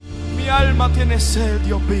alma tiene sed,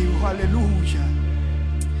 Dios vivo. Aleluya.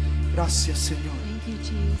 Gracias, Señor. Thank you,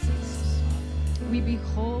 Jesus. We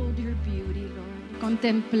behold your beauty, Lord.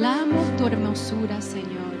 Contemplamos tu hermosura,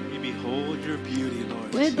 Señor. We behold your beauty,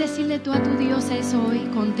 Lord. Puedes decirle tú a tu Dios eso hoy.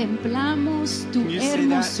 Contemplamos tu Can you say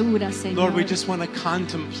hermosura, that? Señor. Lord, we just want to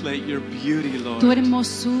contemplate your beauty, Lord. Tu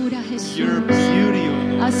hermosura, Jesús. Your beauty, oh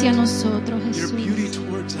Lord. Hacia nosotros, Your Jesús. beauty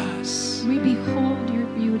towards us. We behold your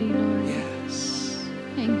beauty, Lord. Yes.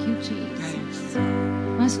 Thank you, Jesus. Thank you.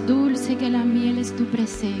 Más dulce que la miel es tu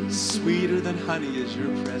presencia. Sweeter than honey is your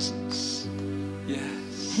presence. Yes.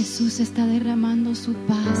 Jesús está derramando su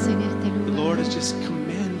paz en este The Lord lugar. is just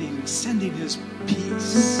commanding, sending His Su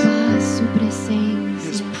peace. paz, su His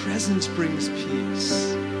presencia. presence brings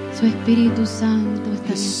peace. Su Espíritu Santo está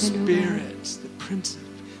en His este lugar. Spirit, the Prince of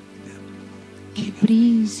El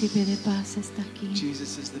príncipe de paz está aquí.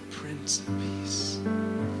 Jesus is the Prince of Peace.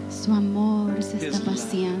 Su amor se está His love,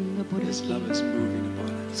 paseando por His aquí. love is moving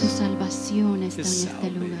upon Su us. salvación está en His este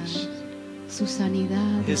lugar. salvation. Su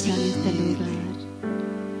sanidad His está en este healing. lugar.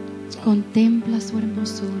 Contempla su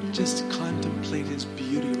hermosura, Just contemplate His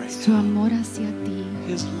beauty right su now. amor hacia ti,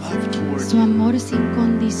 His love toward su you. amor sin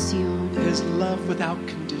condición. His love without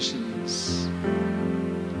conditions.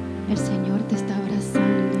 El Señor te está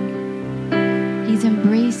abrazando. He's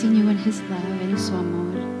embracing you in His love, en su amor.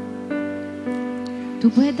 ¿Tú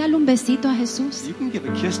puedes darle un besito a Jesús? You can give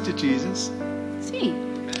a kiss to Jesus Sí.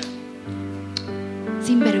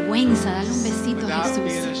 Sin vergüenza, dale un besito a without being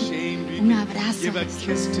Jesús. ashamed. You Un can abrazo give a a Jesús.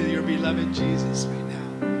 kiss to your beloved Jesus right now.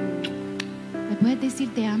 ¿Le puedes decir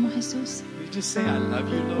te amo, Jesús? You just say, I love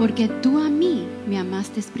you, Lord. Porque tú a mí me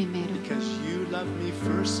amaste primero. Because you love me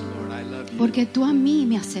first, Lord, I love you. Porque tú a mí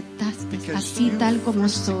me aceptaste Because así you tal como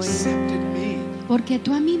first soy. accepted me. Porque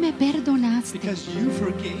tú a mí me perdonaste. Because you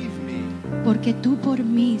forgave me. Porque tú por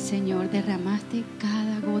mí, Señor, derramaste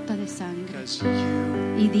cada gota de sangre. Because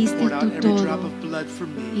you Y diste poured out tu every drop todo. of blood for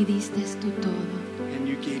Y me. diste tu todo. And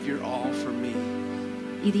you gave your all for me.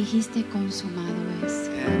 Y dijiste consumado es.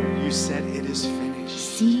 And you said it is finished.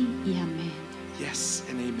 Sí y amén. Yes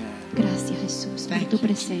and amen. Gracias, Jesús, por Thank tu you,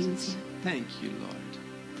 presencia. Jesus. Thank you, Lord.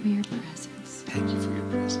 For your presence. Thank you for your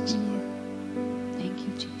presence, Lord. Thank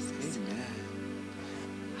you, Jesus. Amen.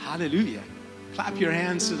 Hallelujah. Clap your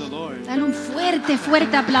hands to the Lord. Dale un fuerte,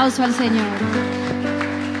 fuerte aplauso al Señor.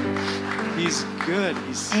 He's good.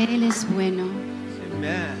 He's Él es bueno.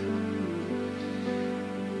 Amen.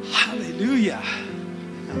 Hallelujah.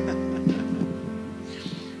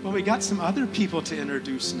 Well, we got some other people to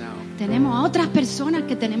introduce now. Tenemos a otras personas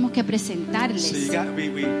que tenemos que So presentarles. you got I'm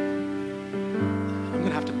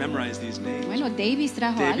gonna have to memorize these names. Bueno, Davis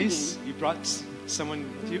trajo a alguien. Davies, you brought someone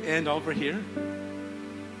with you, and over here.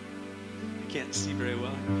 I can't see very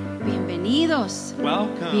well. Bienvenidos.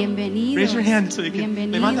 Welcome. Bienvenidos. Raise your hand so you can.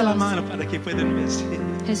 Bienvenidos. Levanta la mano para que puedan ver.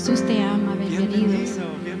 Jesús te ama. Bienvenidos. Bienvenido,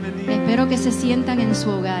 bienvenido. Espero que se sientan en su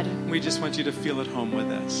hogar. We just want you to feel at home with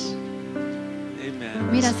us. Amen.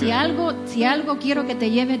 Mira, That's si good. algo quiero que te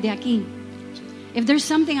lleves de aquí. If there's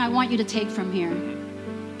something I want you to take from here,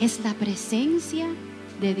 es la presencia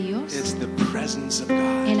de Dios, It's the presence of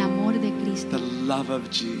God, el amor de Cristo. the love of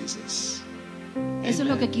Jesus. Eso es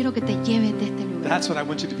lo que quiero que te lleves de este lugar. That's what I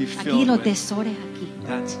want you to be Aquí filled lo with. tesores aquí.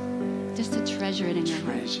 That's Just to treasure it in your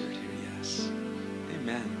heart. treasured here, yes.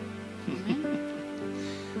 Amen. Amen.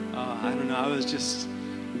 I don't know, I was just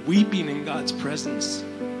weeping in God's presence,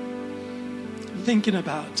 thinking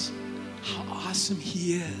about how awesome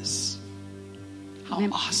He is. How Me-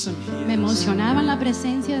 awesome He Me is. emocionaba en la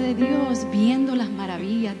presencia de Dios, viendo las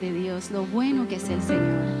maravillas de Dios, lo bueno que es el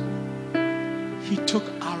Señor. He took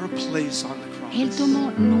our place on the Él cross.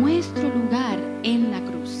 tomó nuestro lugar en la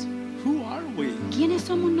cruz. Who are we? ¿Quiénes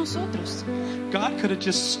somos nosotros? God could have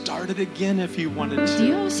just started again if He wanted to.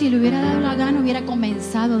 Dios, si le hubiera dado la gana, hubiera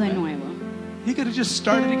comenzado de nuevo. He could have just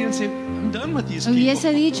started again and said, I'm done with these Hubiese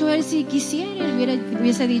people. dicho él si quisiera,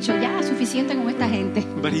 hubiese dicho ya, suficiente con esta gente.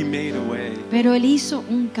 But He made a way, Pero Él hizo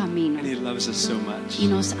un camino and He loves us so much. y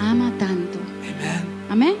nos ama tanto. Amen.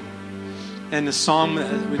 Amén. And the song,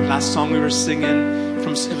 last song we were singing,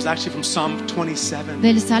 it was actually from Psalm 27.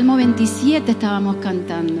 Del Salmo 27 estábamos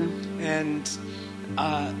cantando. And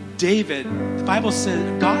David, the Bible says,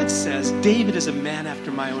 God says, David is a man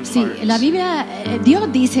after my own Sí, heart. la Biblia,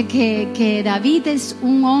 Dios dice que David es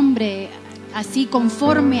un hombre así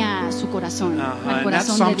conforme a su corazón, al And that's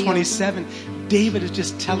corazón Psalm de Dios. 27. David is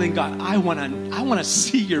just telling God, I want to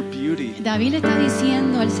see your beauty. David le está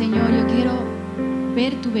diciendo al Señor, yo quiero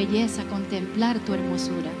ver tu belleza, contemplar tu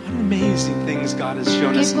hermosura. What amazing things God has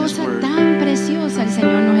shown Qué us in His cosa Word. tan preciosa el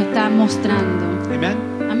Señor nos está mostrando. Amen?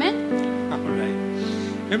 Amén. All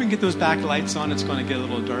right. Maybe we can get those back lights on. It's going to get a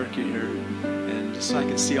little dark here, and just so I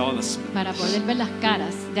can see all this. Para poder ver las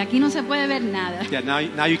caras. De aquí no se puede ver nada. Yeah,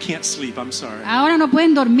 now you can't sleep. I'm sorry. Ahora no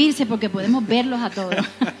pueden dormirse porque podemos verlos a todos.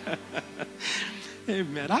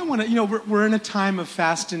 Amen. I want to, we're in a time of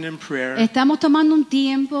fasting and prayer. Estamos tomando un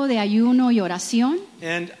tiempo de ayuno y oración.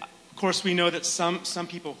 And of course we know that some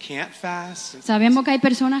people can't fast. Sabemos que hay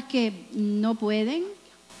personas que no pueden.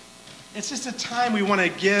 It's just a time we want to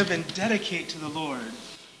give and dedicate to the Lord.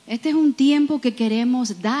 Este es un tiempo que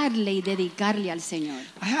queremos darle y dedicarle al Señor.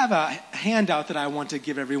 I have a handout that I want to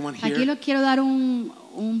give everyone here. Aquí les quiero dar un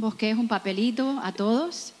bosquejo, un papelito a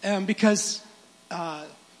todos. Because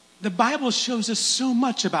the Bible shows us so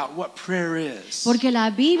much about what prayer is. Porque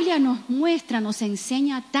la Biblia nos muestra, nos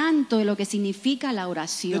enseña tanto de lo que significa la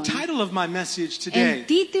oración. The title of my message El today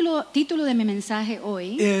título de mi mensaje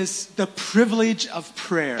hoy is The Privilege of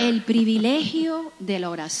Prayer. El privilegio de la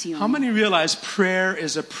How oración. many realize prayer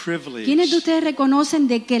is a privilege? ¿Quiénes de ustedes reconocen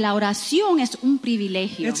de que la oración es un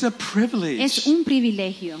privilegio? It's a privilege. Es un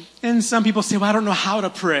privilegio. And some people say, well, I don't know how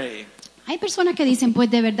to pray. Hay personas que dicen, pues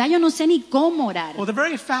de verdad yo no sé ni cómo orar. Well, the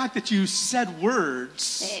very fact that you said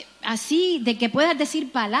words Así de que puedas decir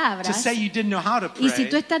to palabras say you didn't know how to y si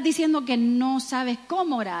tú pray estás diciendo que no sabes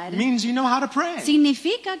cómo orar, means you know how to pray.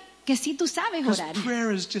 significa que sí tú sabes Because orar.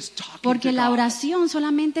 prayer is just talking Porque to la God. oración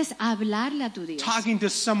solamente es hablarle a tu Dios. Talking to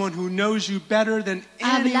someone who knows you better than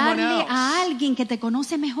anyone Hablarle else. a alguien que te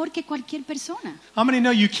conoce mejor que cualquier persona. How many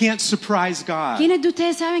know you can't surprise God? ¿Quiénes de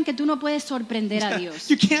ustedes saben que tú no puedes sorprender a Dios?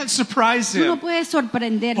 You can't surprise Tú no Him. puedes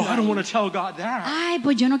sorprenderlo. Oh, I a don't él. want to tell God that. Ay,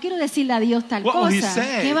 pues yo no quiero decirle a Dios tal What will He cosa.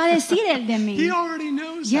 say? ¿Qué va a decir Él de mí? He already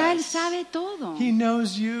knows Ya Él us. sabe todo. He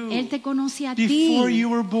knows you. Él te conocía a Before ti. you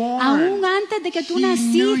were born. Aún antes de que tú He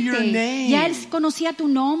knew your naciste, name. ya Él conocía tu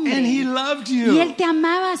nombre. And He loved Y you. Él te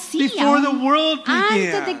amaba así, Before aún the world antes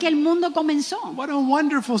began. de que el mundo comenzó. What a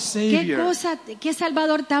wonderful Qué Savior. cosa, qué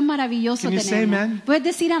Salvador tan maravilloso Can you say tenemos. amen? ¿Puedes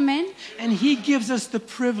decir amén? And He gives us the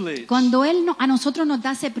privilege Cuando Él a nosotros nos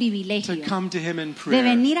da ese to privilegio come to Him in de prayer.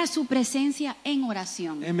 venir a su presencia en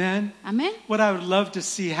oración. Amen. Amén. What I would love to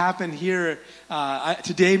see happen here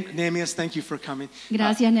today, Nehemias, thank you for coming.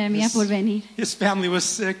 Gracias, Nehemías, por venir. His family was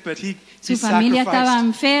sick, but he Su familia estaba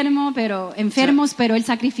sacrificed. enfermos, pero Él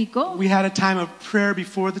sacrificó. We had a time of prayer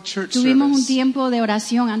before the church Tuvimos un service. tiempo de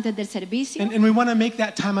oración antes del servicio And we want to make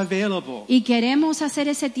that time available. y queremos hacer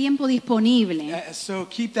ese tiempo disponible. So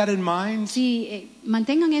keep that in mind. Sí,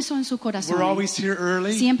 mantengan eso en sus We're corazones. always here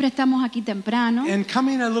early. Siempre estamos aquí temprano. And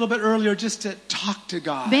coming a little bit earlier just to talk to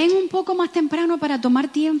God. Ven un poco más temprano para tomar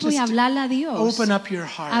tiempo y Just hablarle a Dios. Open up your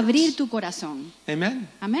heart. Abrir tu corazón. Amen.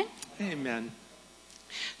 Amén. Amen.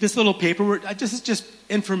 This little paper, this is just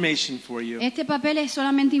information for you. Este papel es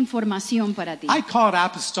solamente información para ti. I call it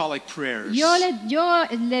apostolic prayers. Yo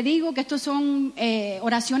le digo que estos son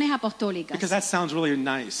oraciones apostólicas. Because that sounds really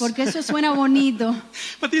nice. Porque eso suena bonito.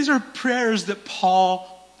 But these are prayers that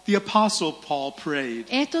the Apostle Paul prayed.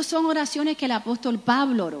 Estos son oraciones que el apóstol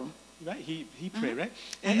Pablo oró. Right? He prayed, right?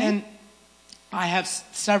 And I have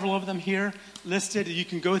several of them here listed. You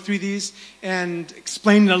can go through these and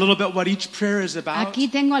explain a little bit what each prayer is about. Aquí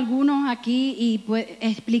tengo algunos aquí y pues,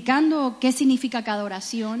 explicando qué significa cada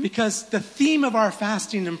oración. Because the theme of our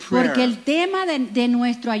fasting and Porque prayer el tema de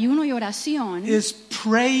nuestro ayuno y oración is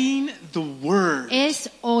praying the Word. es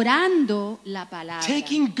orando la palabra.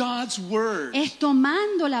 Taking God's Word Es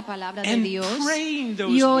tomando la palabra de and Dios praying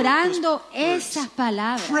those y words, orando those words. esas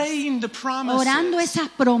palabras. Praying the promises. Orando esas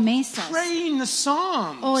promesas. Praying the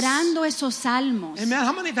Psalms. Orando esos salmos. Amen.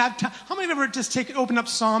 How many have ever just opened up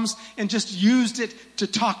Psalms and just used it to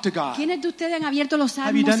talk to God? ¿Quiénes de ustedes han abierto los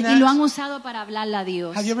Have you salmos done y lo that? han usado para hablarle a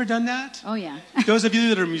Dios? Have you ever done that? Oh, yeah. Those of you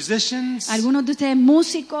that are musicians, Algunos de ustedes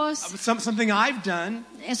músicos, something I've done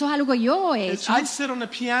eso es algo que yo he is hecho. I'd sit on the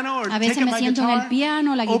piano or A take veces up me my siento en el guitar,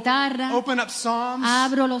 piano, la guitarra, open up Psalms,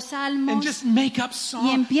 abro los and salmos just make up y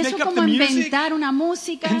songs, empiezo make up como the a music, inventar una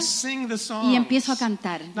música and sing the songs. y empiezo a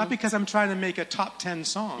cantar. Not because I'm trying to make a top 10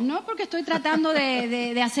 song. No porque estoy tratando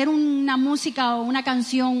de hacer una música o una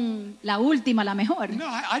canción, la última, la mejor, No,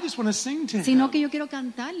 I just want to sing to sino Him. que yo quiero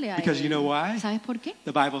cantarle a Because Él. you know why? ¿Sabes por qué?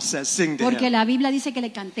 The Bible says sing to Porque Him. la Biblia dice que le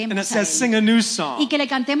And it cantemos a says sing Él. a new song. Y que le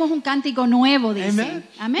cantemos un cántico nuevo, dice. Amen.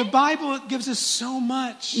 The Amén. Bible gives us so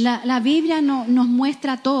much. La Biblia nos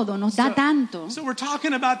muestra todo, nos da tanto. So we're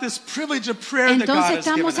talking about this privilege of prayer that God Entonces has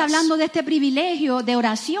given estamos us. hablando de este privilegio de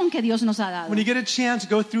oración que Dios nos ha dado. When you get a chance,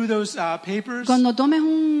 go through those papers, Cuando tomes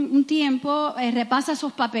un tiempo, repasa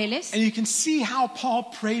esos papeles and you can see how Paul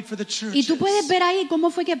prayed for the churches. y tú puedes ver ahí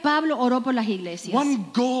cómo fue que Pablo oró por las iglesias. One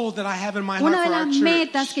goal that I have in my heart Una de for our las church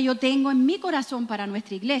metas que yo tengo en mi corazón para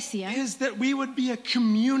nuestra iglesia is that we would be a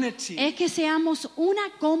community es que seamos una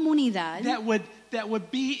una comunidad that would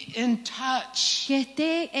be in touch que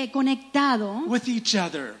esté conectado with each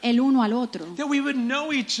other, el uno al otro. that we would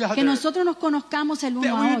know each Que other, nosotros nos conozcamos el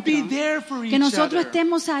that uno we a would be otro. there for Que each nosotros other.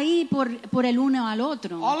 estemos ahí por el uno al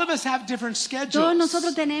otro. All of us have different Todos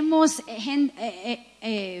nosotros schedules, tenemos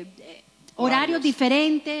horarios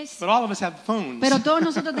diferentes, but all of us have phones. pero todos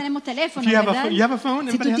nosotros tenemos teléfonos, If you have a ¿verdad? phone- you have a phone?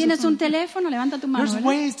 Si tú Everybody has a tienes phone? un teléfono, levanta tu mano. There's ¿verdad?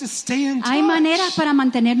 ways to stay in touch. Hay maneras para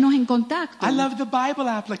mantenernos en contacto. I love the Bible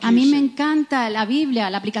A mí me application, encanta la Biblia,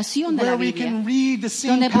 la aplicación de where la we Biblia, can read the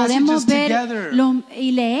same donde podemos passages ver together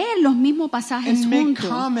y leer los mismos pasajes and make juntos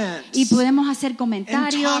comments y podemos hacer and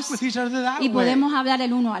comentarios talk with each other that y way. podemos hablar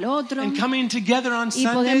el uno al otro And coming together on y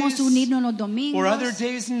podemos Sundays unirnos los or domingos, other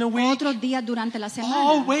days in the week, otros días durante la all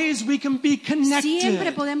semana. ways we can be Siempre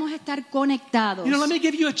connected. podemos estar conectados. You know, let me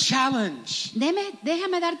give you a challenge.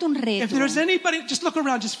 Déjame darte un If reto. there's anybody, just look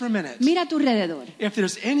around just for a minute. Mira a tu alrededor. If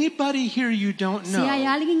there's anybody here you don't Si hay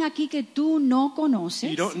know, alguien aquí que tú no you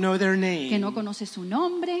conoces, don't know their que no name, conoces su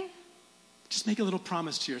nombre, just make a little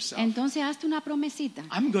promise to yourself. entonces hazte una promesita.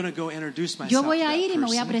 I'm going to go introduce myself Yo voy to a that ir y me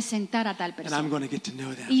voy a person, presentar a tal and I'm persona. going to get to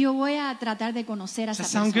know them. Y yo voy a tratar de conocer a esa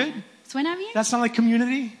Does that sound persona. good? ¿Suena bien? That sound like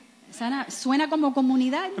community? ¿Suena como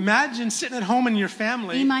comunidad? Imagine sitting at home in your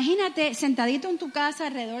family, Imagínate sentadito en tu casa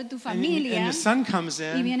alrededor de tu and familia the son comes y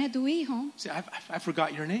in. viene tu hijo Say, I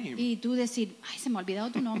forgot your name. y tú decir, ay, se me ha olvidado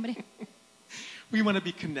tu nombre. We want to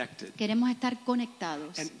be connected. Queremos estar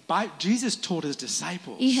conectados. And Jesus told his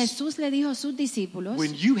disciples, Y Jesús le dijo a sus discípulos,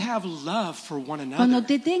 when you have love for one cuando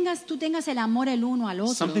another, tú tengas el amor el uno al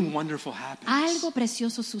otro, something wonderful happens. algo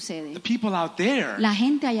precioso The sucede. people out there La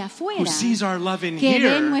gente allá who afuera sees our love in que ve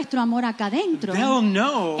here, nuestro amor acá adentro, they'll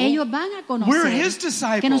know. ellos van a We're conocer his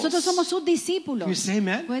disciples. que nosotros somos sus discípulos. Can you say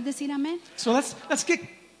amen? ¿Puedes decir amén? So let's get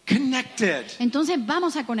connected. Entonces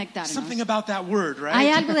vamos a conectarnos. Something about that word, right? Hay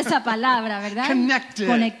algo de esa palabra, ¿verdad? Connected.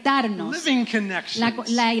 Conectarnos. Living connections.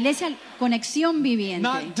 La iglesia conexión viviente.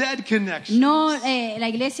 Not dead connections. No la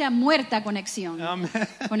iglesia muerta conexión. Amen.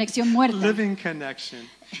 Conexión muerta. Living connection.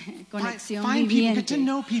 Conexión Find people, get viviente. to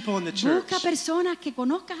know people in the church. Busca personas, que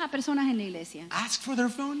conozcas a personas en la iglesia. Ask for their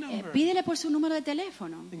phone number. Pídele por su número de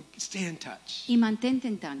teléfono And stay in touch. y mantente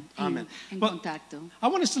en Amen. en Well, contacto. I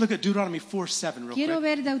want us to look at Deuteronomy 4:7 real Quiero quick.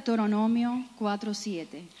 ver Deuteronomio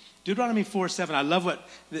 4:7. Deuteronomy 4:7. I love what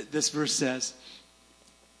this verse says.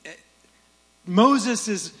 Moses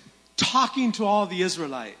is talking to all the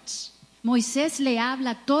Israelites. Moisés le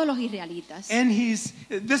habla a todos los israelitas. And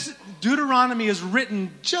this Deuteronomy is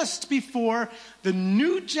written just before the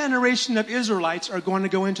new generation of Israelites are going to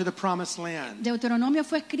go into the promised land. Deuteronomio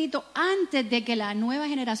fue escrito antes de que la nueva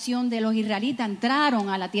generación de los israelitas entraron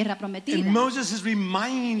a la tierra And prometida. Moses is Y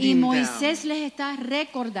reminding Moisés them les está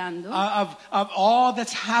recordando of all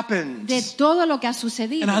that's happened. de todo lo que ha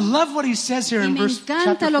sucedido. And I love what he says here Y in me verse encanta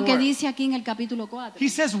chapter lo que 4. dice aquí en el capítulo 4. He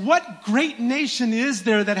says, what great nation is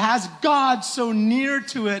there that has God so near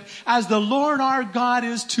to it as the Lord our God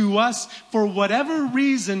is to us for whatever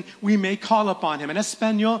reason we may call upon him? En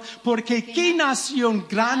español, porque qué nación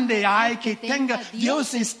grande hay que tenga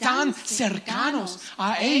dioses tan cercanos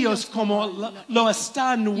a ellos como lo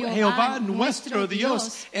está Jehová nuestro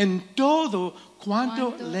Dios en todo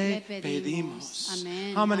cuanto le pedimos.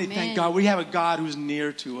 Amén, How many amén. thank God we have a God who's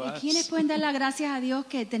near to ¿Y us? quiénes pueden dar las gracias a Dios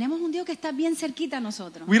que tenemos un Dios que está bien cerquita a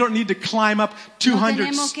nosotros? We don't need to climb up No 200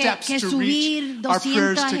 tenemos que steps to subir reach our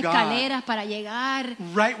prayers 200 to God. escaleras para llegar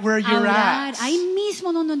Right where a you're orar. at. Ahí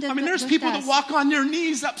mismo donde I mean, there's tú people estás. that walk on their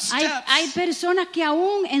knees up Hay steps personas que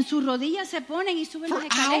aún en sus rodillas se ponen y suben For las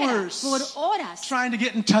escaleras hours. por horas trying to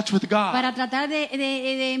get in touch with para God. tratar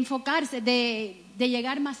de enfocarse, de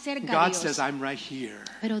llegar más cerca a God Dios. says, I'm right here.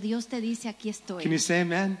 Pero Dios te dice, aquí estoy. Can you say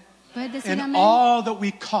amen? ¿Puedes decir And amén? all that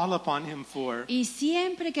we call upon him for. Y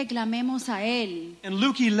siempre que clamemos a Él, In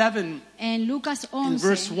Luke 11, en Lucas in 11,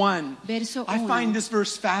 verse 1, verso I 1. find this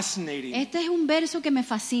verse fascinating. Este es un verso que me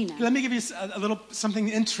fascina. Let me give you a little something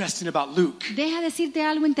interesting about Luke. Deja decirte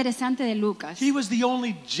algo interesante de Lucas. He was the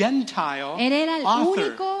only Gentile Él era el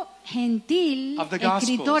author único gentil of the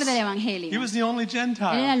escritor Gospels. del He Evangelio. was the only Él era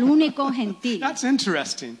Gentile. el único gentil. That's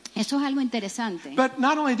interesting. Eso es algo interesante. But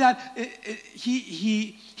not only that,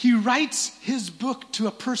 he writes his book to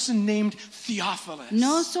a person named Theophilus.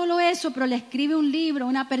 No solo eso, pero le escribe un libro a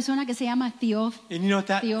una persona que se llama And you know what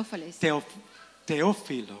that? Teófilos.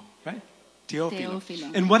 Teófilo, right? Teófilo. Teófilo.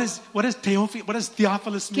 And what does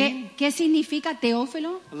Theophilus mean? ¿Qué significa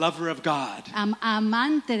Teófilo? A lover of God.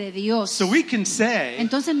 Amante de Dios. So we can say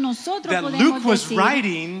Entonces nosotros that podemos Luke was decir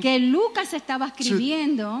writing que Lucas estaba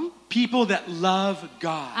escribiendo people that love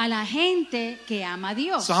God. A la gente que ama a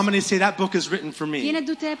Dios. So how many say that book is written for me? ¿Quiénes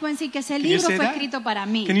de ustedes pueden decir que ese Can you libro say fue that? escrito para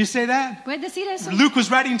mí? Can you say that? ¿Puedes decir eso? Luke was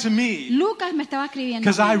writing to me Lucas me estaba escribiendo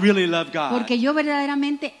because a I mí, really love God. porque yo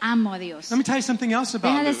verdaderamente amo a Dios. Let me tell you something else Deja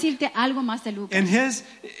about Luke. decirte algo más de Lucas.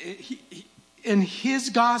 In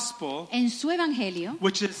his gospel, En su evangelio,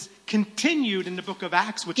 which is continued in the book of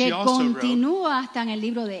Acts, which he que also wrote, continúa hasta en el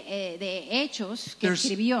libro de Hechos que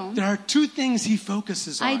escribió, there are two things he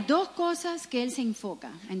focuses hay on. dos cosas que él se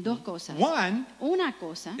enfoca, en dos cosas. One Una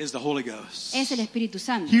cosa is the Holy Ghost. es el Espíritu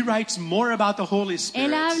Santo. He writes more about the Holy Él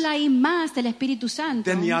Spirit habla ahí más del Espíritu Santo,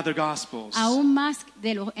 than the other gospels. aún más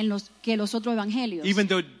que los otros evangelios. Even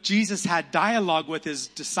though Jesus had dialogue with his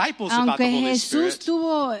disciples about the Aunque Holy Jesús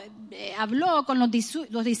Spirit, habló con los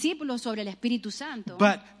discípulos sobre el Espíritu Santo,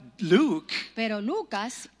 but Luke pero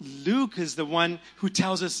Lucas is the one who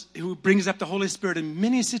tells us, who brings up the Holy Spirit in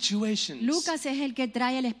many situations. es el que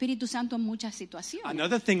trae el Espíritu Santo en muchas situaciones.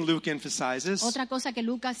 Another thing Luke emphasizes Otra cosa que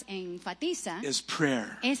Lucas enfatiza is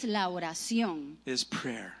prayer. es la oración. Is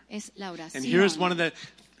prayer. Es la oración. And here's one of the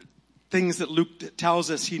things that Luke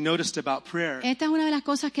tells us he noticed about prayer. Esta es una de las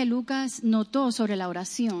cosas que Lucas notó sobre la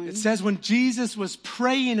oración. It says when Jesus was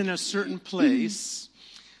praying in a certain place,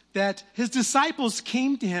 that his disciples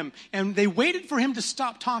came to him and they waited for him to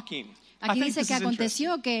stop talking. I Aquí think dice this que is interesting.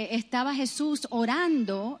 aconteció que estaba Jesús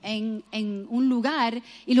orando en un lugar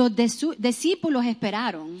y los discípulos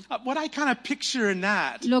esperaron. What I kind of picture in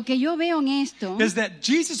that Lo que yo veo en esto is that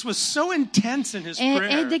Jesus was so intense in his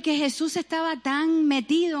prayer. es de que Jesús estaba tan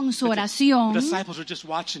metido en su The oración disciples are just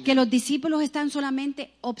watching que him. los discípulos están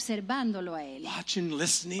solamente observándolo a él. Watching,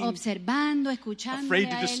 listening, Observando, escuchando afraid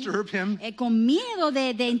to a él, disturb him. con miedo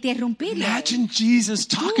de interrumpirle. Imagine Jesus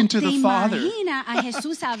talking to ¿Tú te the Father. imaginas a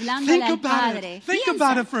Jesús hablando Think al about Padre? it. Think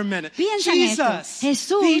about it for a minute. Piensa en esto. Jesus, the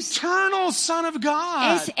Jesús eternal Son of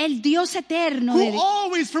God, es el Dios eterno who de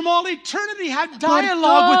always, from all eternity, had por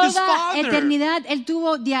dialogue with his toda Father. eternidad él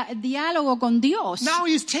tuvo diálogo con Dios. Now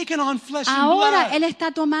he's taken on flesh and Ahora blood, él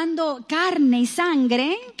está tomando carne y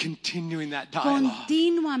sangre continuing that dialogue.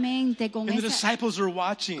 continuamente con And the esa disciples are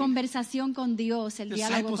watching. conversación con Dios, el The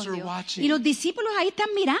diálogo disciples con are Dios. watching. Y los discípulos ahí están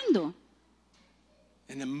mirando.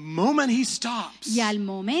 And the moment he stops, Y al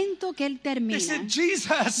momento que él they termina, said,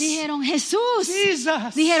 Jesus, dijeron, Jesús,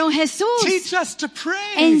 Jesus, dijeron, Jesús, teach us to pray.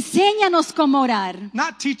 enséñanos cómo orar.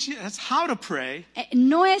 Not teach us how to pray.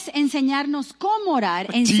 No es enseñarnos cómo orar,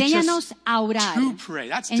 But teach enséñanos us a orar. to pray.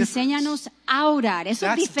 That's different. Enséñanos a orar. Eso es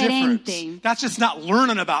That's diferente. different. That's just not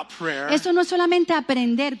learning about prayer. Eso no es solamente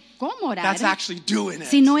aprender cómo orar, That's actually doing it.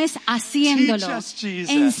 sino es haciéndolo. Teach us,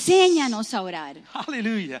 Jesus. Enséñanos a orar.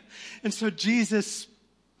 Hallelujah. And so Jesus,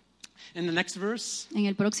 in the next verse, En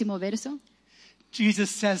el próximo verso, Jesus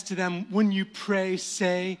says to them, when you pray,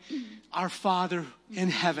 say, Our Father in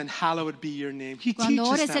heaven, hallowed be your name. He cuando teaches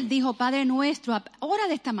ores, él them dijo, Padre nuestro, ora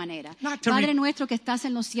de esta manera. Not to Padre nuestro que estás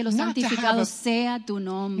en los cielos, not to santificado have a- sea tu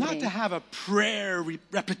not to nombre. have a prayer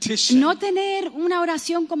repetition, No tener una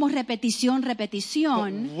oración como repetición,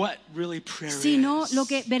 but what really prayer sino is. lo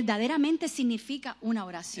que verdaderamente significa una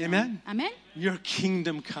oración. Amen. Amén. Your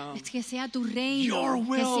kingdom come Es que sea tu Your reino,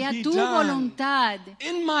 will que sea be tu done. voluntad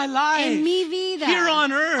in my life, en mi vida, here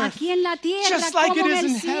on earth, aquí en la tierra, just like como it en is el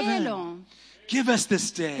in heaven. cielo. Give us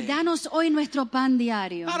this day, Danos hoy nuestro pan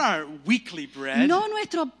diario. not our weekly bread, No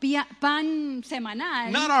nuestro pan semanal,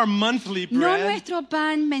 not our monthly no bread. nuestro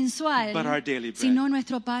pan mensual, but our daily bread. sino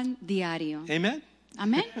nuestro pan diario. Amen.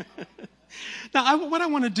 Amén. Now, what I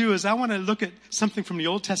want to do is I want to look at something from the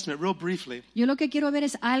Old Testament real briefly. Yo lo que quiero ver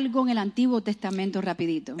es algo en el Antiguo Testamento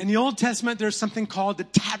rapidito. In the Old Testament, there's something called the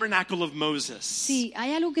Tabernacle of Moses. Sí,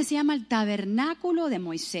 hay algo que se llama el tabernáculo de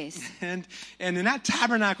Moisés. And in that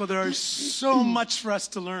tabernacle, there is so much for us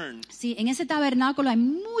to learn. Sí, en ese tabernáculo hay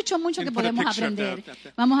mucho Can que you put a podemos picture up aprender.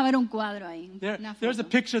 there? Vamos a ver un cuadro ahí. Una There's a foto.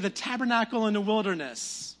 picture of the tabernacle in the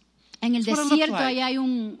wilderness. En el That's what it looked desierto like. ahí hay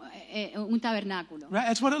un tabernáculo. Right?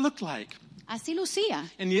 That's what it looked like. Así lucía.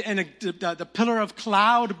 And the pillar of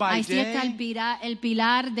cloud by Ahí sí está day. el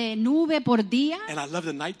pilar de nube por día. And I love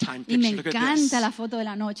the nighttime Y me picture. Look at this. encanta la foto de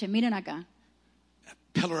la noche. Miren acá.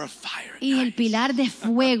 Pillar of fire. at Y el night. pilar de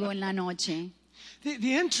fuego en la noche.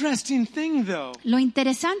 The interesting thing, though, Lo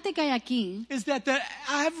interesante que hay aquí, is that the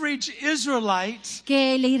average Israelite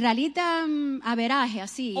que el israelita averaje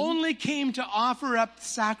así, only came to offer up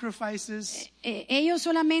sacrifices ellos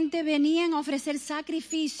solamente venían a ofrecer only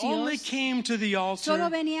sacrificios, came to the solo altar,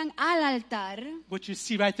 venían al altar. what you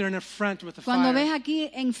see right there in the front with the Cuando ves fire. aquí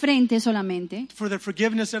enfrente solamente, For the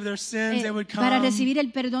forgiveness of their sins, they would come. para recibir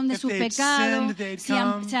el perdón de If sus they'd pecados, sinned, they'd si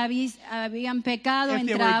come. habían pecado, If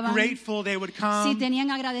they were entraban. grateful, they would Si come.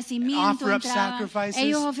 tenían agradecimiento, offer up entraban. sacrifices.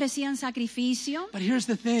 Ellos ofrecían sacrificio, But here's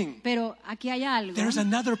the thing. pero aquí hay algo. There's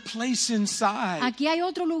another place inside. Aquí hay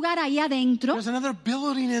otro lugar ahí adentro. There's another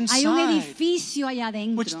building Hay un inside, edificio allá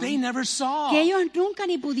adentro which they never saw. que ellos nunca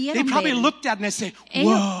ni They pudieron probably ver. looked at it and they say,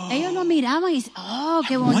 Ellos lo whoa. miraban y dicen, oh,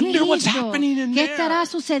 qué I wonder what's bonito. happening in ¿Qué there? estará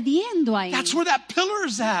sucediendo ahí? That's where that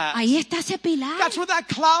pillar's at. Ahí está ese pilar. That's where that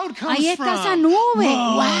cloud comes Ahí está esa from. nube.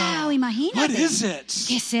 Whoa. Wow, What imagínate. is it?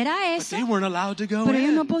 ¿Qué será But eso? they weren't allowed to go Pero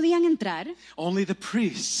ellos no in. podían entrar. Only the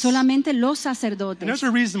priests. Solamente los And sacerdotes. there's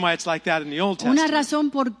a reason why it's like that in the Old Una Testament. razón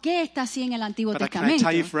por qué está así en el Antiguo But can I Testamento.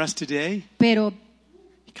 tell you for us today? Pero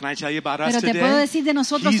Can I tell you about us Pero te today? puedo decir de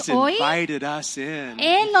nosotros He's hoy. invited us in.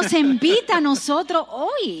 Él nos invita a nosotros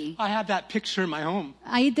hoy. I have that picture in my home.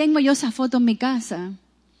 Ahí tengo yo esa foto en mi casa.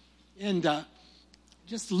 And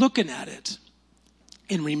just looking at it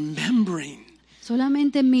and remembering.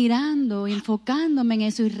 Solamente mirando, enfocándome en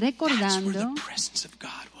eso y That's where recordando the presence of God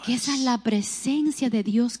was. que esa es la presencia de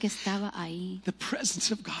Dios que estaba ahí. The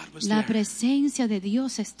presence of God was La there. presencia de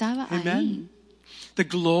Dios estaba ahí. Amen. The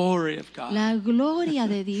glory of God. La gloria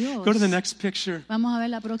de Dios. Go to the next picture. Vamos a ver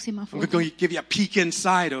la próxima I'm foto. going to give you a peek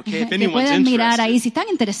inside, okay? If Que anyone's pueden mirar interested. ahí. Si están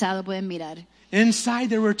interesados, pueden mirar. Inside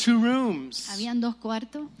there were 2 rooms. Habían 2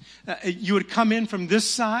 cuartos. You would come in from this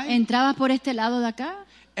side, Entrabas por este lado de acá.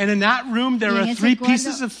 and in that room there Y en were ese 3 cuarto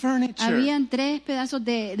pieces of furniture. habían 3 pedazos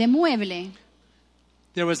de mueble.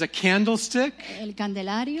 There was a candlestick, El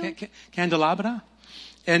candelario. candelabra,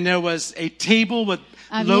 and there was a table with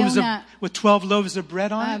Había with 12 loaves of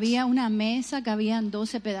bread on it. Había una mesa que habían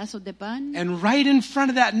 12 pedazos de pan. And right in front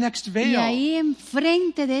of that next Y veil ahí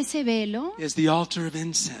enfrente de ese velo is the altar of es el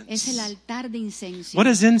incense. altar de incienso. What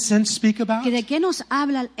does incense speak about? ¿De qué nos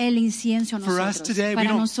habla el incienso a For us nosotros? today, Para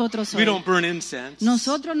nosotros we hoy. don't burn incense.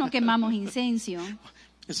 Nosotros no quemamos incienso.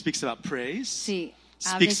 It speaks about praise. Sí,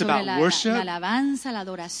 habla Speaks sobre about la worship. alabanza, la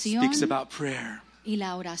adoración Speaks about prayer. y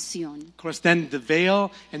la oración. Of course, then the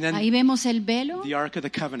veil, and Ahí then vemos el velo the Ark of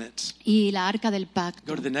the Covenant. y la arca del Go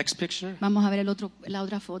pacto. to the next picture. Vamos a ver la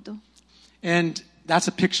otra foto. And that's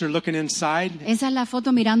a picture looking inside. Esa es la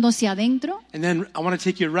foto mirando hacia adentro. And then I want to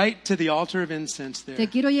take you right to the altar of incense there. Te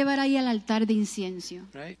quiero llevar ahí al altar de incienso.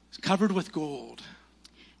 Right? It's covered with gold.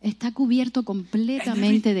 Está cubierto And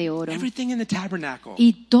completamente de oro. everything in the tabernacle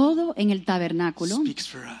Y todo en el tabernáculo speaks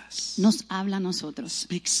for us. nos habla a nosotros.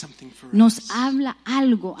 Speaks something for us. Nos habla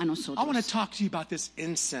algo a I want to nosotros. talk to you about this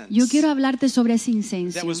incense Yo quiero hablarte sobre ese that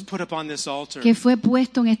incenso was put upon this altar. que fue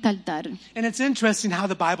puesto en este altar. And it's interesting how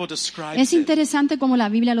the Bible describes Es it. interesante como la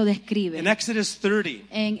Biblia lo In describe. Exodus 30,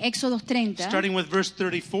 En Éxodo 30, starting with verse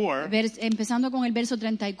 34, empezando con el verso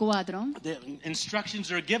 34, the instructions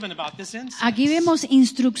are given about this incense. aquí vemos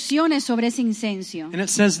instrucciones sobre ese incenso. And it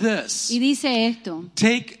says this. Y dice esto: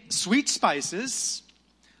 Take sweet spices,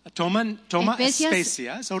 toma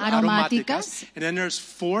especias or aromáticas, and then there's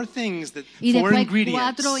 4 things that y 4 después ingredients.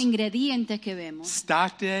 4 ingredientes que vemos.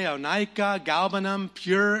 Stacte, onycha, galbanum,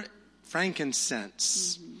 pure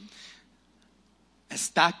frankincense.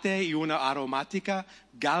 Stacte y una aromática,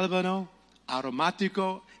 galbano,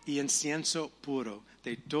 aromático y incienso puro.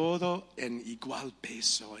 De todo en igual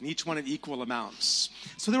peso, and each one in equal amounts.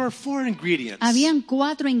 So there were 4 ingredients. Habían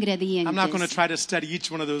 4 ingredientes. I'm not going to try to study each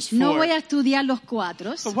one of those 4. No voy a estudiar los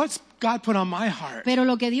 4, But what's God put on my heart pero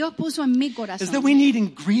lo que Dios puso en mi is corazón that we need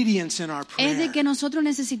ingredients in our es prayer. de que nosotros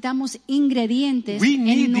necesitamos ingredientes We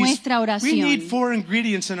need en nuestra we oración. need 4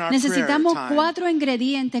 ingredients in our Necesitamos prayer time. 4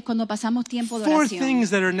 ingredientes cuando pasamos tiempo de 4 oración. things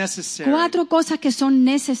that are necessary. 4 cosas que son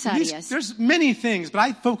necesarias. There's many things, but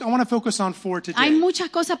I want to focus on 4 today. Hay muchas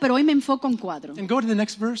cosas, pero hoy me enfoco en 4. And go to the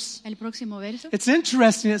next verse. El próximo verso. It's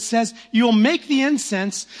interesting. It says, "You'll make the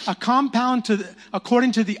incense a compound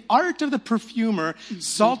according to the art of the perfumer,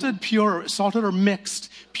 salted or mixed,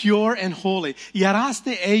 pure and holy. Y harás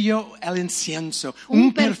de ello el incienso,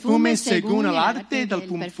 un perfume según el arte del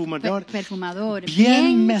perfumador,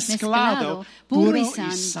 bien mezclado, puro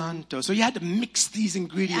y santo." So you had to mix these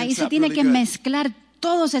ingredients Ahí se up tiene really que good. mezclar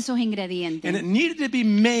todos esos And ingredientes. it needed to be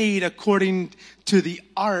made according to the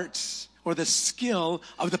art or the skill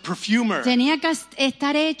of the perfumer. Tenía que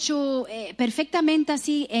estar hecho perfectamente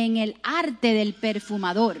así en el arte del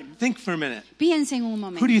perfumador. Think for a minute. Piensen un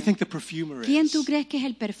Who do you momento. think the perfumer ¿Quién is? tú crees que es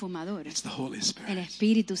el perfumador? It's the Holy El Spirit.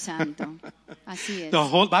 Espíritu Santo. Así es. The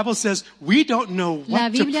whole Bible says we don't know La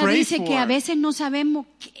what to Biblia pray dice que a for. veces no sabemos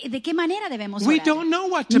de qué manera debemos We orar, don't know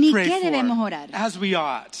what to ni pray qué for debemos orar, as we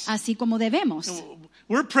ought. así como debemos.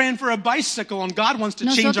 We're praying for a bicycle and God wants to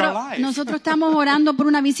change our life. Nosotros estamos orando por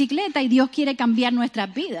una bicicleta y Dios quiere cambiar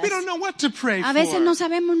nuestras vidas. We don't know what to pray A veces for. no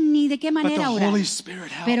sabemos ni de qué But the manera orar, Holy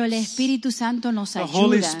Spirit pero el helps. Espíritu Santo nos The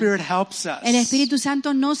Holy ayuda. Spirit helps us. El Espíritu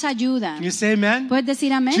Santo nos ayuda. Can you say amen? ¿Puedes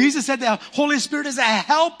decir amén? Jesus said the Holy Spirit is a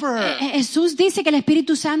helper. Jesús dice que el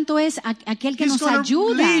Espíritu Santo es aquel que He's nos going to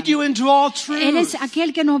ayuda. lead you into all Él es truth.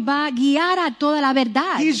 aquel que nos va a guiar a toda la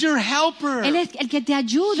verdad. He's your helper. Él es el que te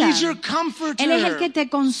ayuda. He's your comforter. Él es el que te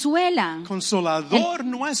consuela. Consolador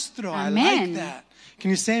nuestro. I Amén. like that. Can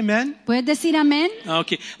you say amen? ¿Puedes decir amén?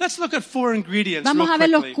 Okay. Let's look at 4 ingredients Vamos real a ver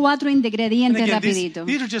los quickly. 4 And ingredientes again, rapidito.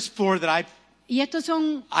 these are just 4 that Y estos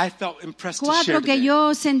son I felt impressed to share 4 que today.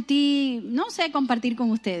 yo sentí, no sé, compartir con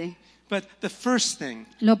ustedes. But the first thing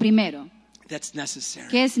Lo primero, that's necessary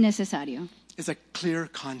que es necesario, is a clear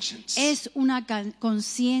conscience. es una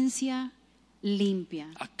conciencia limpia,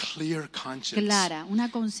 A clear conscience. clara, una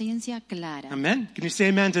conciencia clara. Amen? Can you say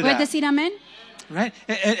amen to ¿Puedes that? decir amén? Right?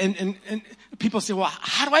 And people say, well,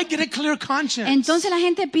 how do I get a clear conscience? Entonces la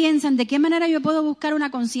gente piensa, ¿de qué manera yo puedo buscar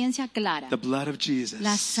una conciencia clara? The blood of Jesus.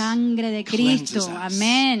 La sangre de cleanses Cristo. us.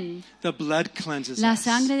 Amén. The blood cleanses La us.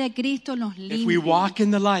 sangre de Cristo nos If we limpia. walk in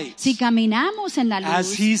the light, Si caminamos en la luz,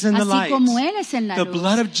 as He's in the así light, como Él es en la the luz,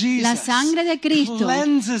 blood of Jesus la sangre de Cristo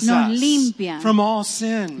cleanses nos us limpia from all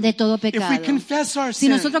sin. de todo If we pecado. confess our Si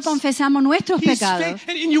sins, nosotros confesamos nuestros He's pecados,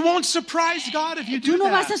 and you won't surprise God if you tú do no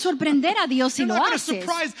that. vas a sorprender a Dios si You're lo not going to haces.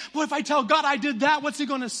 surprise. Well, if I tell God I did that, what's He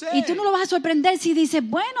going to say? Y tú no lo vas a sorprender si dices,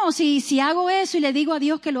 bueno, si hago eso y le digo a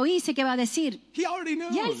Dios que lo hice, ¿qué va a decir? He already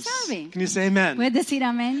knows. Ya Él sabe. Can you say amen? ¿Puedes decir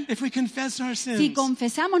amén? If we confess our sins, Si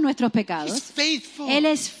confesamos nuestros He's pecados, faithful. Él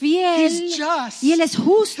es fiel He's just. y Él es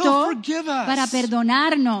justo He'll forgive us. para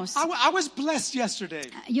perdonarnos. I was blessed yesterday.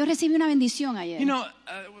 Yo recibí una bendición ayer. You know,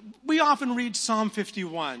 we often read Psalm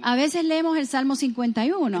 51. A veces leemos el Salmo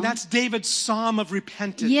 51 And that's David's psalm of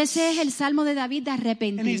repentance. y ese es el Salmo de David de And he's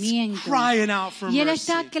arrepentimiento. crying out for Y él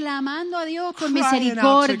mercy. está clamando a Dios por Crying out to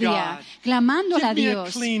misericordia, God. clamándole a Give me a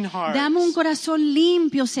Dios. clean heart. Dame un corazón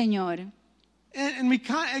limpio, Señor. And it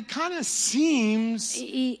kind of seems,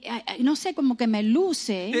 Y no sé, como que me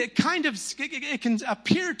luce, it can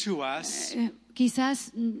appear to us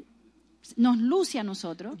quizás nos luce a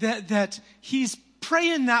nosotros. that he's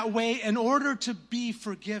praying that way in order to be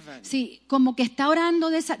forgiven. Sí, como que está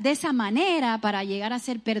orando de esa manera para llegar a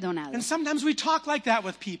ser perdonado. And sometimes we talk like that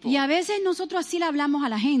with people. Y a veces nosotros así le hablamos a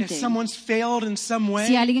la If gente. someone's failed in some way,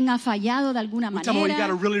 Si alguien ha fallado de alguna we tell them, manera,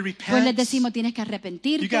 "You gotta really repent. pues les decimos tienes que you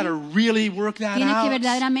arrepentirte, got to really work that tienes que out.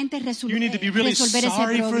 verdaderamente You need to be really resolver ese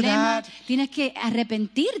sorry for problema, that. tienes que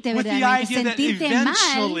arrepentirte With the verdaderamente, idea that sentirte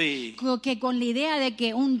eventually mal, que con la idea de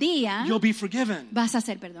que un día You'll be forgiven. vas a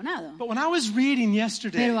ser perdonado. But when I was reading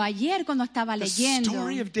yesterday, Pero ayer cuando estaba the leyendo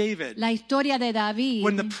story of David, la historia de David,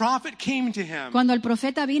 when the prophet came to him cuando el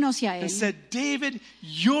profeta vino hacia él and said, David,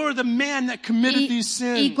 you're the man that committed these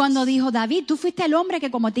sins. y cuando dijo, David, tú fuiste el hombre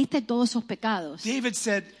que cometiste todos esos pecados. David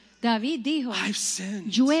said, David dijo, I've sinned.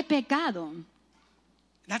 yo he pecado.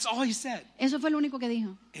 That's all he said. Eso fue lo único que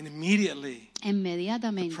dijo. And immediately,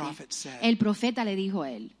 Inmediatamente, The prophet said, el profeta le dijo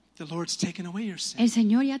a él, the Lord's taken away your sin. el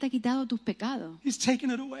Señor ya te ha quitado tus pecados. He's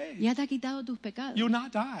taken it away. Ya te ha quitado tus pecados. You'll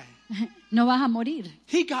not die. No vas a morir.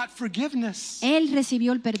 He got forgiveness Él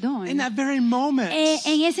recibió el perdón. in that very moment.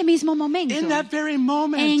 En ese mismo momento. In that very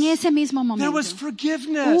moment. En ese mismo There momento. was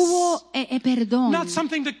forgiveness. Hubo perdón. Not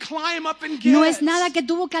something to climb up and get. No es nada que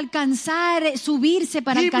tuvo que alcanzar, subirse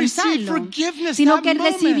para He received alcanzarlo, forgiveness sino that que él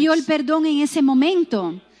recibió el moment. perdón en ese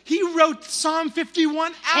momento. He wrote Psalm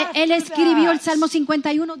 51 after Él escribió el that. Salmo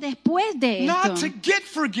 51 después de Not esto. to get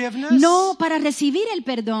forgiveness, No para recibir el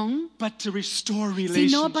perdón, but to restore relationship.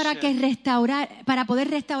 sino para poder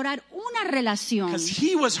restaurar una relación. Because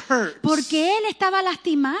he was hurt. Porque él estaba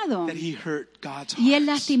lastimado That he hurt God's y él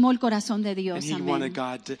heart. lastimó el corazón de And Dios. he wanted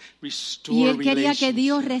Amén. God to restore Y él quería que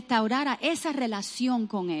Dios relationship. restaurara esa relación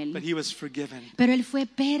con But él. he was forgiven Pero él fue in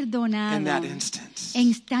perdonado that instance.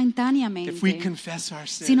 instantáneamente. If we confess our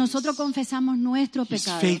sins, Si nosotros confesamos nuestro He's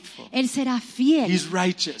pecado, faithful. Él será fiel. He's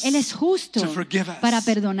righteous Él es justo to forgive us para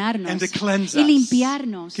perdonarnos and to cleanse y us.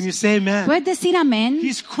 limpiarnos. Can you say amen? ¿Puedes decir amén?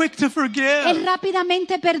 He's quick to forgive. Él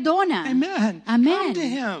rápidamente perdona. Amen. Amén. Come to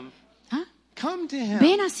him. ¿Ah? Come to him.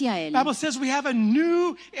 Ven hacia Él. The Bible says we have a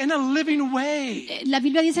new and a living way La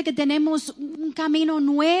Biblia dice que tenemos un camino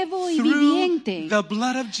nuevo y through viviente the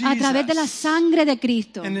blood of a través de la Jesus. sangre de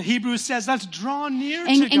Cristo. And Hebrews says, let's draw near to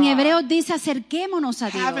En Hebreos God, dice, acerquémonos a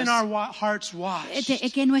having Dios. our hearts washed.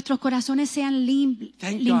 Que nuestros corazones sean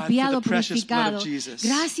Thank God limpiados, for the precious blood of purificados. Jesus.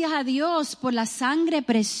 Gracias a Dios por la sangre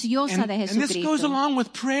preciosa de And this goes Jesucristo. along with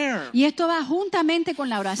prayer. Y esto va juntamente con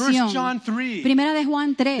la 1 oración. John 3. Primera de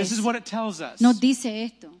Juan This is 3 what it tells us. nos dice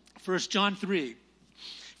esto. 1 John 3.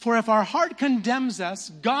 For if our heart condemns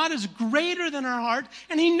us, God is greater than our heart,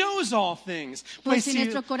 and he knows all things. Pues Pues si si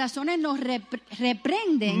nuestros corazones nos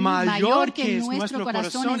reprenden, mayor que es nuestro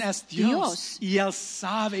corazón es Dios. y él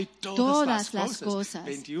sabe Todas las cosas.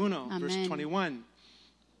 21, verse Amén. 21.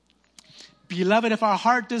 Beloved, if our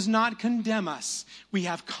heart does not condemn us, we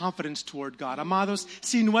have confidence toward God. Amados,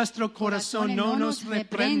 si nuestro corazón no nos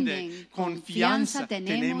reprende, confianza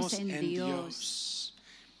tenemos en Dios.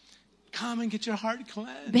 Come and get your heart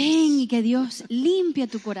cleansed. Ven y que Dios limpie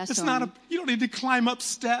tu It's not corazón. you don't need to climb up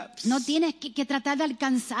steps. No tienes que tratar de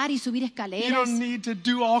alcanzar y subir You escaleras. don't need to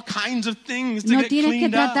do all kinds of things to No get tienes que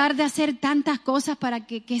cleaned tratar up. de hacer tantas cosas para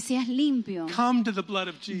que seas limpio. Come to the blood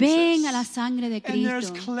of Jesus. Ven a la sangre de And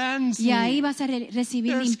there's Cristo. cleansing. Y ahí vas a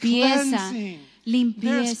recibir There's limpieza. cleansing. There's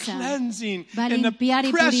Limpieza. cleansing Va a in the limpiar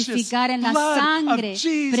y precious purificar en la blood of sangre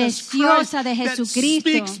Jesus preciosa de Christ that Jesucristo,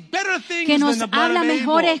 speaks better things que nos than the blood habla of Abel.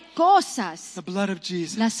 mejores cosas. The blood of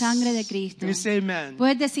Jesus. La sangre de Cristo. Can you say amen?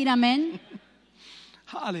 ¿Puedes decir amén?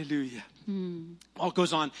 Hallelujah. Well, it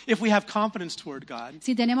goes on. If we have confidence toward God,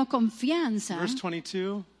 Si tenemos confianza, verse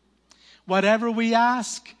 22, whatever we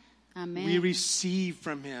ask, we amén. receive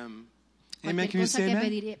from him. Amen. Cualquier Can you cosa say que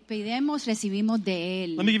amen? pedimos, recibimos de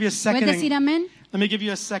Él. Let me give you a second. ¿Puedes decir amén? Let me give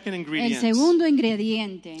you a second El ingredient. segundo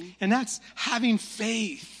ingrediente And that's having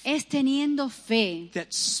faith es teniendo fe that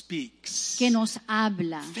speaks. que nos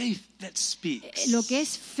habla. Faith that speaks. Lo que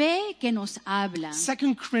es fe que nos habla.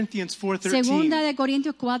 2 Corinthians 4:13. Segunda de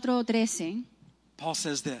Corintios 4:13. Paul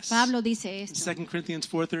says this. Pablo dice esto. 2 Corinthians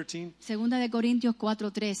 4:13. Segunda de Corintios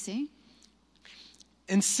 4:13.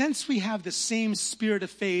 And since we have the same spirit of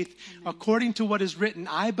faith, according to what is written,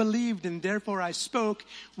 I believed and therefore I spoke,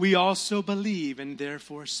 we also believe and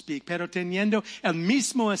therefore speak. Pero teniendo el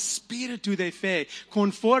mismo espíritu de fe,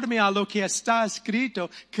 conforme a lo que está escrito,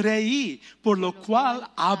 creí, por lo cual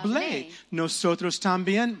hablé. Nosotros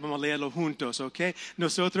también, vamos a leerlo juntos, ¿ok?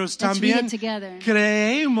 Nosotros Let's read también it together.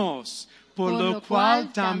 creemos, por lo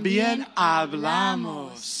cual también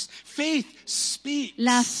hablamos. Faith speaks.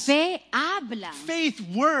 La fe habla. Faith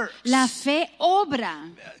works. La fe obra.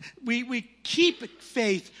 We keep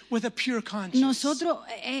faith with a pure conscience. Nosotros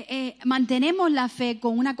mantenemos la fe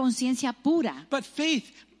con una conciencia pura. But faith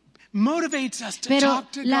motivates us to Pero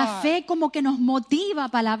talk to la God. fe como que nos motiva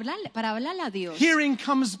para hablarle a Dios. Hearing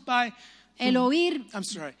comes by El oír, I'm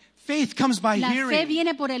sorry. Faith comes by la fe hearing.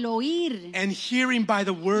 viene por el oír. And hearing by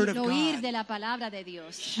the word El of oír God. de la palabra de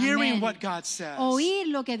Dios. Hearing Amén. what God says. Oír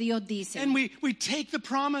lo que Dios dice. And we take the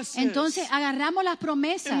promises. Entonces agarramos las and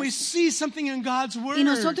promesas we see something in God's word. y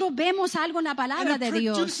nosotros vemos algo en la palabra and it de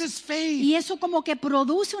Dios. produces faith. Y eso como que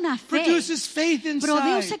produce una fe. Produces faith inside.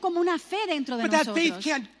 Produce como una fe dentro de But that faith nosotros.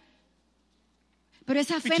 can't, Pero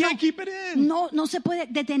esa we fe can't keep it in. no se puede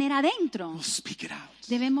detener adentro. We'll speak it out.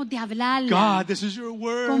 Debemos de hablarla, God, this is your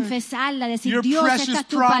word. confesarla, decir, Your Dios, precious esta es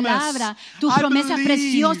tu promise. palabra, tus I promesas believe.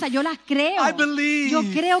 preciosas, yo las creo. I believe. Yo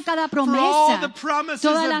creo cada For all promesa. the promises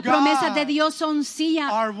Todas of las God promesas de Dios son sí,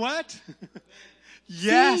 Are what?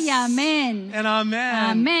 Yes. sí, amén. And amen.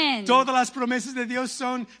 Amén. Todas las promesas de Dios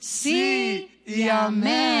son sí, y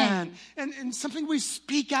amén. And something we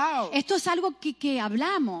speak out. Esto es algo que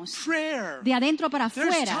hablamos Prayer. de adentro para There's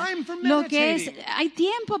afuera. time for Lo que es, meditating. hay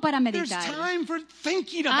tiempo para There's meditar. time for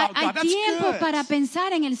thinking Hay, about hay God. That's tiempo good. para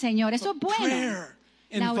pensar en el Señor. Eso es bueno. Prayer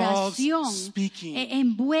La involves oración speaking.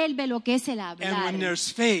 envuelve lo que es el And when hablar.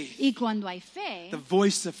 there's faith, Y cuando hay fe, the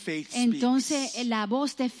voice of faith entonces speaks. la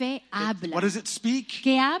voz de fe habla. What does it speak?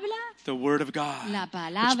 ¿Qué habla? The word of God. La Which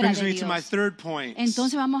palabra brings de me to my Dios. third point.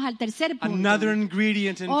 Entonces vamos al tercer punto. Another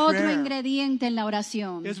ingredient in Otro prayer ingrediente en la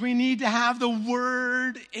oración. is we need to have the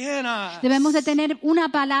word in us. Debemos de tener una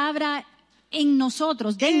palabra en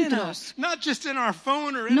nosotros, In dentro. us. Not just in our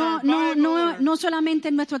phone or in No, our no, Bible no, or no solamente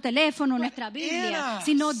en nuestro teléfono, en nuestra in Biblia, us,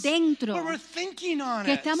 sino dentro, where we're thinking on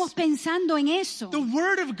que it. estamos pensando en eso. The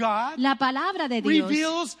word of God La palabra de Dios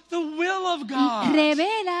reveals the will of God.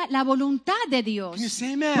 revela la voluntad de Dios. Can you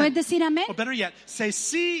say amen? ¿Puedes decir amén? Or better yet, say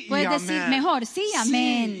sí y Puedes amén. decir mejor, sí,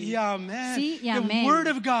 amén. Sí y amén. Sí y The amén. word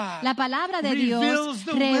of God La palabra de Dios reveals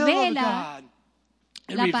the will of revela God.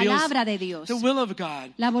 It la reveals palabra de Dios, the will of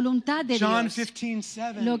God. la voluntad de John Dios.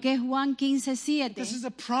 15:7. Lo que es Juan 15:7. This is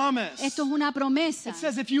a promise. Esto es una promesa. It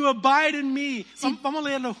says, if you abide in me. Sí. Vamos a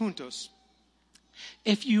leerlo juntos.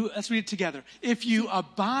 Let's read it together. If you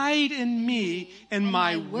abide in me and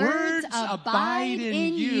my words abide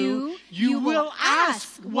in you, you will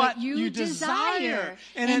ask what you desire,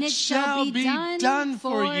 and it shall be done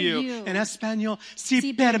for you. En español,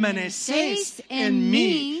 si permanecéis en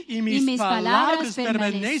mí y mis palabras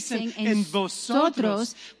permanecen en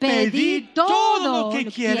vosotros, pedid todo lo que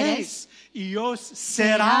queréis y os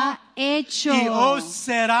será hecho. Y os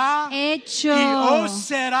será hecho. Y os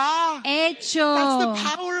será hecho. That's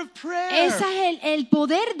the power of prayer. Ese es el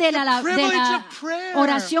poder de la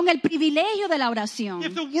oración, el privilegio de la oración.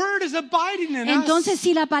 If the word is abiding in Entonces, us,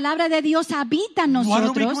 si la palabra de Dios habita en what are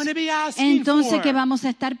we nosotros, going to be asking entonces, for? ¿qué vamos a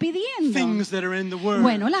estar pidiendo? Things that are in the word,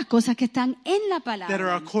 Bueno, las cosas que están en la that are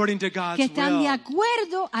palabra, according to God's que están will. de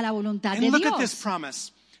acuerdo a la voluntad And de look at this Dios.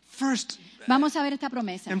 promise. First, Vamos a ver esta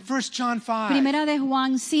promesa. in 1 John 5, Primera de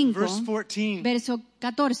Juan 5, verse 14, verso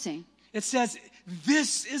 14. it says,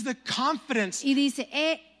 this is the confidence Y dice,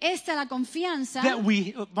 esta es la confianza. that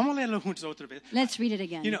we, vamos a leerlo juntos otra vez. Let's read it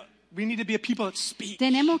again. You know, we need to be a people that speak.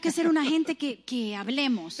 Tenemos que ser una gente que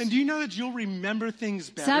hablemos. And do you know that you'll remember things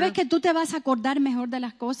better ¿Sabes que tú te vas a acordar mejor de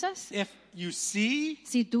las cosas? if you see,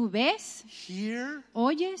 Si tú ves, hear,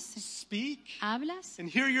 oyes, speak, hablas and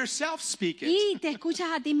hear yourself speak it? y te escuchas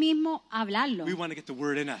a ti mismo hablarlo. We want to get the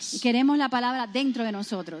word in Y us. queremos la palabra dentro de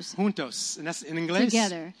nosotros. Juntos. And that's in English.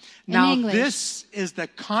 Together. In Now English. this is the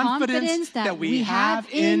confidence that we have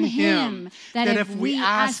in in Him, that that if we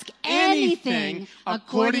ask anything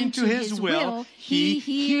according to His will, He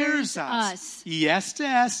hears us. Y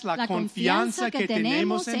esta es la confianza que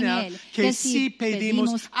tenemos en Él, que si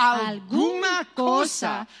pedimos alguna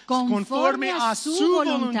cosa conforme a su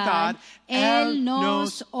voluntad, Él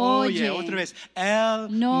nos oye. Otra vez. Él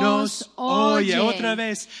nos oye. Otra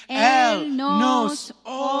vez. Él nos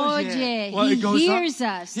oye. Well, He it goes hears on.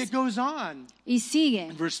 us. It goes on. Y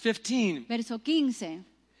sigue, Verse 15. verso 15.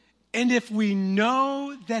 And if we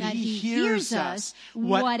know that He hears us,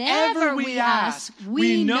 whatever we ask,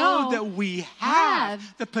 we know that we have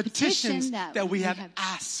the petitions that we have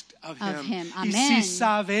asked of Him. Y si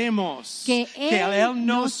sabemos que Él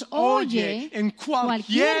nos oye en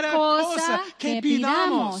cualquier cosa que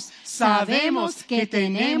pidamos, sabemos que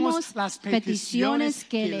tenemos las peticiones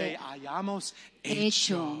que le hayamos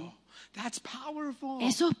hecho. That's powerful.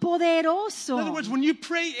 Eso es poderoso. In other words, when you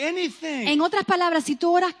pray anything En otras palabras, si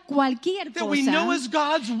tú oras cualquier that we know cosa is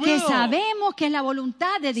God's que will, sabemos que es la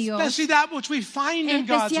voluntad de Dios, especially that which we find in God's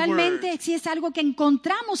word, especialmente si es algo que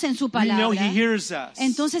encontramos en su we know He palabra, hears us.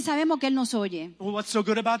 entonces sabemos que Él nos oye. Well, what's so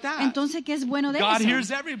good about that? Entonces, ¿qué es bueno de God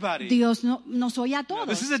hears eso? everybody. Dios nos oye a This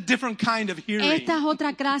todos. is a different kind of hearing. Esta es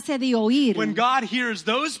otra clase de oír. When God hears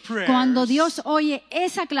those prayers, Cuando Dios oye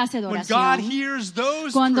esa clase de when God oración, hears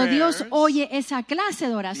those cuando Dios prayers, oye esa clase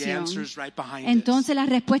de the oración, answer's right behind entonces la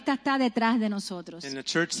respuesta está detrás de nosotros. us. And the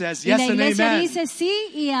church says Y yes la and iglesia amen. dice sí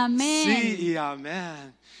y amén. Sí y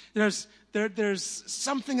amen. There's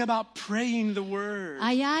something about praying the word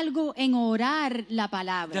Hay algo en orar la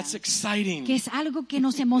palabra that's exciting. que es algo que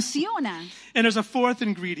nos emociona. And there's a fourth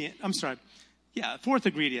ingredient.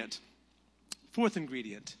 Fourth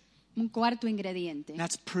ingredient. Un cuarto ingrediente, And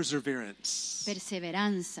that's perseverance.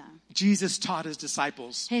 perseverancia. Jesus taught His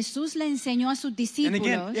disciples. Jesús le enseñó a sus And discípulos,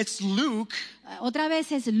 again, it's Luke otra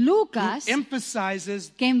vez es who Lucas,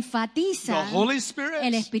 emphasizes que enfatiza the Holy Spirit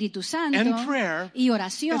el Espíritu Santo and prayer. y It's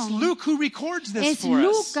oración. Luke who records this Es for us.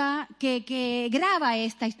 Lucas que graba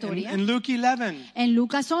esta historia. In Luke 11. En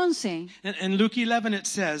Lucas 11 In Luke 11 it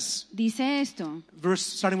says, dice esto,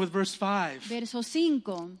 starting with verse 5. verso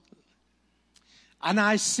 5. And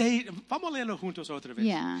I say, vamos a leerlo juntos otra vez.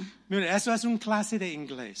 Yeah. Mira, eso es una clase de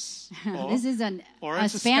inglés. This is or a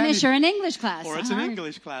it's a Spanish or an English class. Or it's an Uh-huh.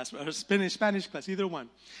 English class, or a Spanish class, either one.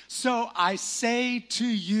 So I say to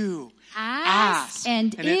you, Ask,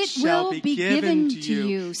 and it shall will be given to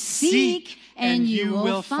you. Seek, and you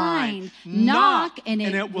will find. Knock, and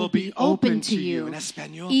it will be open to you. En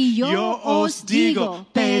español, Y yo os digo,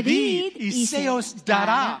 pedid y se os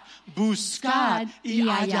dará. Buscad y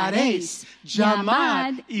hallaréis.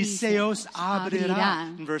 Llamad y se os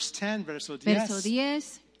abrirá. In verse 10, verso 10. Verso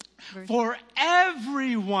 10. For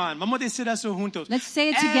everyone. Vamos a decir eso juntos. Let's say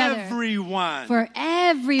it together. Everyone. For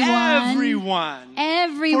everyone. For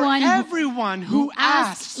everyone who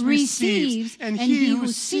asks receives, and he who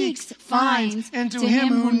seeks finds, and to him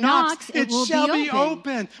who knocks it shall be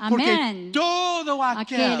open. Porque todo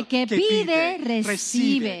aquel que pide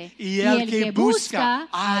recibe, y el que busca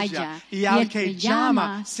halla, y al que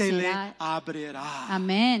llama se le abrirá.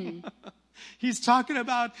 Amén. He's talking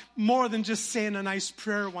about more than just saying a nice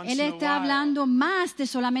prayer once Él in a está while. hablando más de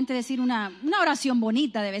solamente decir una oración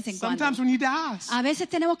bonita de vez en cuando. Sometimes we need to ask. A veces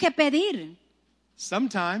tenemos que pedir.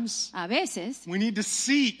 Sometimes A veces we need to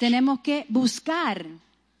seek. tenemos que buscar.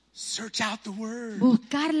 Search out the word.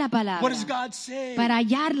 Buscar la palabra. What does God say? Para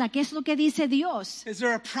hallarla. ¿Qué es lo que dice Dios? Is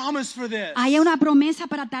there a promise for this? ¿Hay una promesa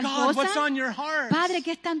para tal God, what's cosa? on your heart? Padre,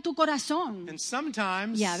 ¿qué está en tu corazón? And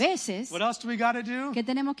sometimes, Y a veces, what else do we got to do? ¿qué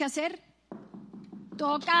tenemos que hacer?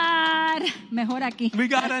 Tocar. Mejor aquí. We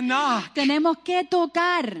got to knock. Tenemos que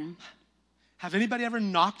tocar. Have anybody ever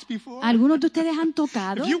knocked before? ¿Algunos de ustedes han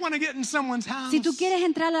tocado? If you want to get in someone's house, Si tú quieres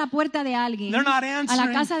entrar a la puerta de alguien, They're not a la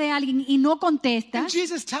answering. casa de alguien y no contestas, and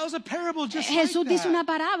Jesus tells a parable just Jesús like dice that. una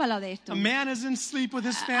parábola de esto. A man is in sleep with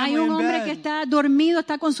his Hay family un in hombre bed. que está dormido,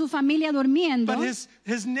 está con su familia durmiendo. But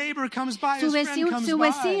his neighbor comes by, Su his friend comes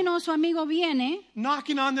vecino, su amigo viene by,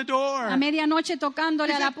 knocking on the door. a medianoche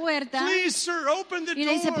tocándole He a la said, puerta Please, sir, open the y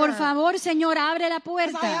le dice, door. por favor, Señor, abre la 'Cause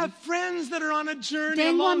I puerta. have friends that are on a journey,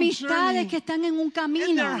 Tengo a long amistades journey, que están en un and camino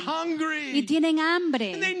they're hungry. y tienen And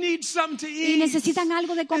they hambre need something to y eat. necesitan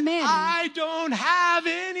algo de comer. And I don't have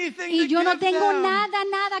anything Y to yo no give tengo them.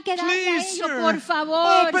 nada que darle a Please, ellos. sir, Por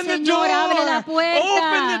favor, open the Señor, door. abre la Open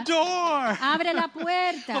puerta. the door. Abre la Well,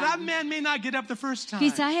 that puerta. man may not get up the first time.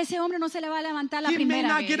 Quizás ese hombre no se le va a levantar la He may primera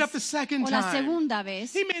not vez get up the second o la time. segunda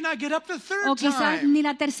vez He may not get up the third o quizás time. ni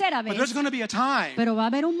la tercera But there's vez. going to be a time Pero va a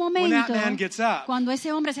haber un when that momento man gets up cuando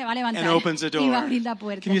ese hombre se va a levantar and opens the y va a door. abrir la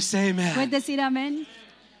puerta. Can you say amen? ¿Puedes decir amén?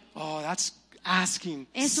 Oh, that's asking,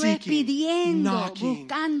 Eso es seeking, pidiendo, knocking.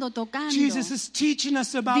 buscando, tocando. Jesus is teaching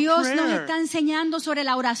us about Dios nos prayer. está enseñando sobre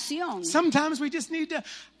la oración. Sometimes we just need to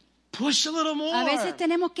push a little more. A veces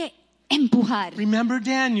tenemos que empujar. Remember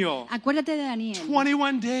Daniel, Acuérdate de Daniel.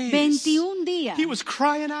 21 days. 21 días. He was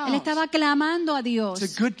crying out. Él estaba clamando a Dios.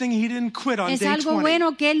 It's a good thing he didn't quit on Es day algo 20.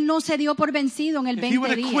 bueno que él no se dio por vencido en el If he 20 would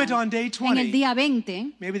have día. quit on day 20, En el día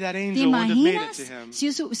 20. Maybe that ¿Te angel wouldn't have made it imaginas to him.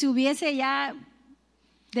 si hubiese ya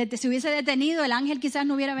se hubiese detenido, el ángel quizás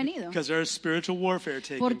no hubiera venido? Because there's spiritual warfare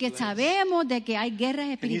taking Porque place. sabemos de que hay guerras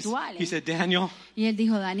And he espirituales. said, Daniel, Y él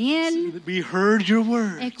dijo, Daniel, we heard your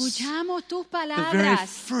words. escuchamos tus The very palabras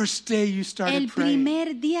first day you started el praying.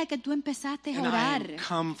 primer día que tú empezaste a And I orar. am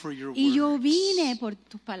come for your Y yo words. vine por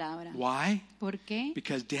tus palabras. Why? ¿Por qué?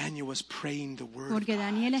 Because Daniel was praying the word Porque of God.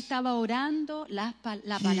 Daniel estaba orando la He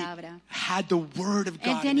palabra. had the word of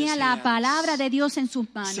Él God tenía in his la hands, palabra de Dios en sus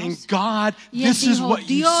manos. saying, God, Y él this is dijo, what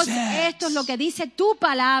you Dios, said. esto es lo que dice tu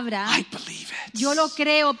palabra. I believe it. Yo lo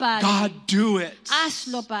creo, Padre. God, do it.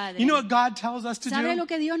 Hazlo, Padre. You know what God tells us to ¿Sabe do? lo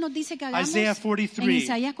que Dios nos dice que hagamos? Isaiah En 43,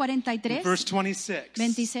 Isaías 43, verse 26.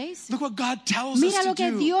 26. Look what God tells Mira us lo to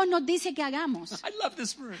que do. Dios nos dice que hagamos. I love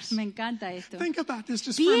this verse. Me encanta esto. Think about this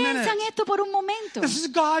just for a minute. Piensa en esto por un momento. This is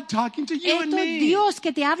God talking to you and Esto es me. Dios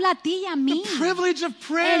que te habla a ti y a mí. The privilege of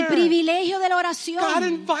prayer. El privilegio de la God oración.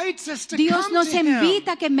 invites us to Dios come nos to Him.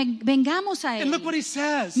 invita a que vengamos a And Él. look what He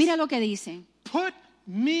says. Mira lo que dice. Put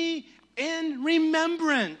me in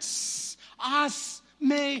remembrance.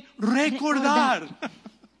 Hazme recordar.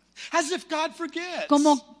 As if God forgets.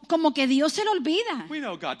 Como que Dios se lo olvida. We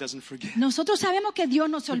know God doesn't forget. Nosotros sabemos que Dios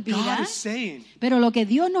no se But God olvida, is saying, pero lo que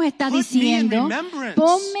Dios nos está Put me in diciendo, remembrance.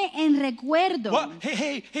 ponme en recuerdo.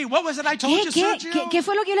 hey, what was it I told you, Sergio? ¿Qué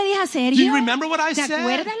fue lo que yo le dije a Do Sergio? you remember what I ¿Te said?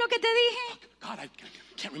 acuerdas lo que te dije? God, I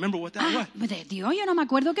can't remember what that was. Pues de Dios, yo no me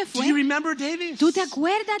acuerdo qué Do you fue. remember, David? ¿Tú te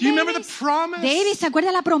acuerdas, Do you remember David? the promise? David, ¿se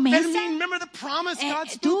acuerda la promesa? Benjamin, remember the promise God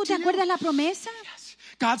spoke ¿Tú to te you? acuerdas la promesa?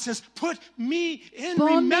 God says, put me in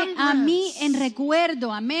Ponme remembrance. a mí en recuerdo,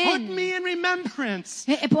 Put amén. me in remembrance.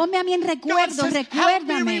 Ponme a mí en recuerdo, God says, "Help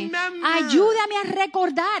me recuérdame. remember." Ayúdame a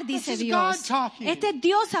recordar, dice This is Dios. God talking. Este es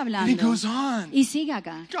Dios And he hablando. goes on. Y sigue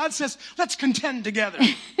acá. God says, let's contend together.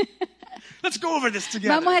 Let's go over this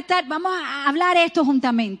together. Vamos a hablar esto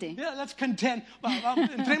juntamente. Yeah, let's contend.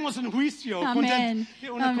 Entremos en juicio. Amén.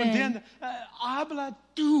 Una Amén. contienda. Habla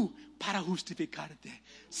tú para justificarte.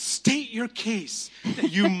 State your case that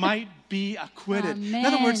you might be acquitted. In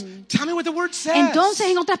other words, tell me what the word says. Entonces,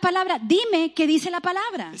 en otras palabras, dime qué dice la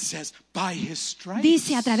palabra. It says, by his stripes,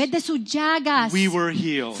 Dice, a través de sus llagas we were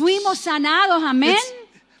healed. fuimos sanados, amén.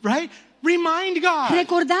 Right? Remind God.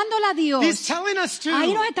 Recordándole a Dios. He's telling us to.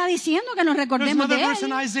 Ahí nos está diciendo que nos There's recordemos another de verse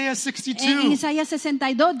in Él. Isaiah En 62, Isaías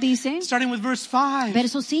 62 dice, starting with verse 5,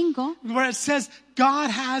 verso 5, where it says,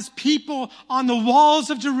 God has people on the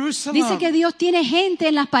walls of Jerusalem dice que Dios tiene gente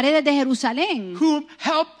en las paredes de Jerusalén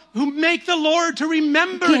who make the Lord to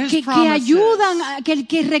remember His que promises. ayudan,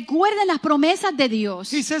 que recuerden las promesas de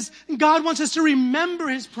Dios. He says God wants us to remember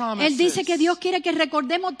His promises. Él dice que Dios quiere que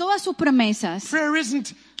recordemos todas sus promesas. Prayer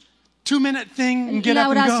isn't 2-minute thing and get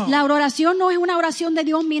up and go. La oración no es una oración de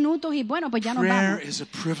 2 minutos y bueno, pues ya nos Prayer vamos. is a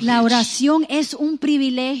privilege. La oración es un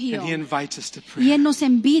privilegio And He invites us to y pray. Él nos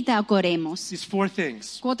invita a que oremos. These 4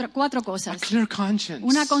 things. Cuatro A cosas. clear conscience.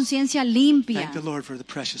 Una conciencia limpia. Thank the Lord for the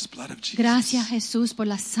precious blood of Jesus. Gracias, Jesús, por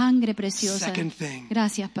la sangre preciosa. Second thing.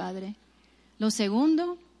 Gracias, Padre. Lo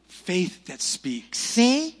segundo, Faith that speaks.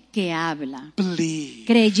 fe que habla, Believe.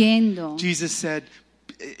 creyendo. Jesus said,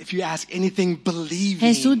 if you ask anything, believing.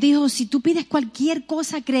 Jesús dijo, si tú pides cualquier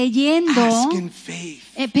cosa creyendo, Ask in faith.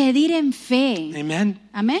 pedir en fe. Amen.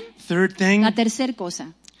 Amén. Third thing. La tercera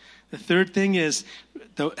cosa, The third thing is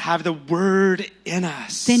have the word in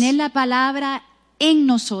us. tener la palabra en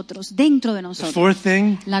nosotros, dentro de The nosotros. fourth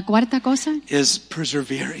thing La cuarta cosa, is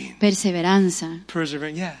persevering. perseveranza.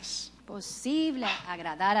 Persevering, yes. Posible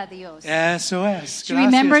agradar a Dios. SOS. To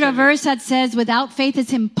remember the Gracias, verse that says, without faith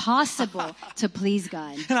it's impossible to please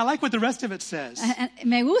God. And I like what the rest of it says.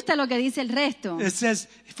 Me gusta lo que dice el resto. It says,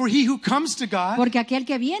 for he who comes to God Porque aquel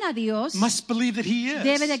que viene a Dios must believe that he is.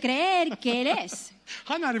 debe de creer que Él es.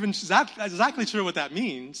 I'm not even exactly sure what that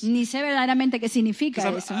means. Ni sé verdaderamente qué significa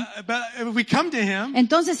eso. But if we come to him,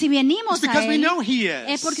 Entonces, si venimos it's because a we Él, know he is.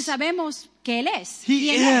 es porque sabemos que Él es. He Y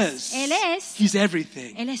Él is. Él es. He's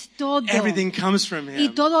everything. Él es todo. Everything comes from Y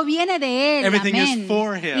him. todo viene de Él. Everything is Amén.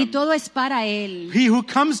 for him. Y todo es para Él. He who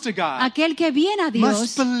comes to God Aquel que viene a Dios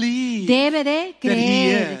must believe debe de that he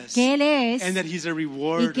creer is que Él es and that he's a y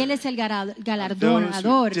rewarder. que Él es el those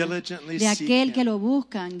galardonador who diligently de seek aquel him. que lo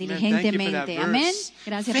buscan Thank you for diligentemente. that Amén. verse.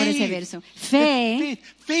 Gracias por ese Faith. verso. Fe,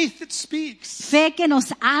 Faith that speaks. fe que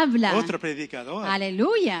nos habla. Otro predicador.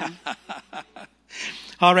 Aleluya.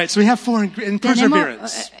 All right, so we have 4 in Tenemos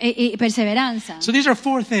perseverance. perseveranza. So these are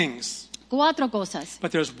 4 things, 4 cosas.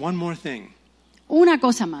 but there's one more thing. Una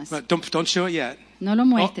cosa más. But don't show it yet. No lo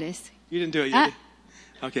muestres. You didn't do it Ah. yet.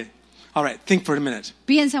 Okay. All right, think for a minute.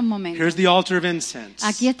 Piensa un momento. Here's the altar of incense.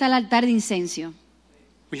 Aquí está el altar de incenso.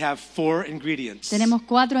 We have 4 ingredients. Tenemos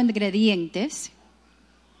 4 ingredientes.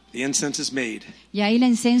 The incense is made. Y ahí el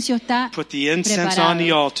incenso está Put the incense preparado. on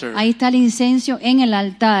the altar. Ahí está el incenso en el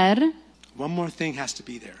altar. One more thing has to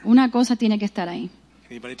be there. Una cosa tiene que estar ahí.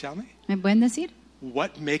 Anybody tell me? ¿Me pueden decir?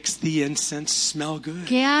 What makes the incense smell good?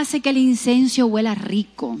 ¿Qué hace que el incenso huela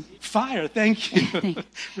rico? Fire, thank you.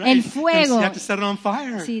 El fuego. You have to set it on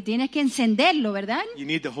fire. Sí, tienes que encenderlo, ¿verdad? You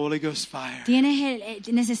need the Holy Ghost fire.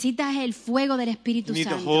 Necesitas el fuego del Espíritu You need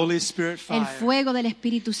the Santo. Holy Spirit El fire. fuego del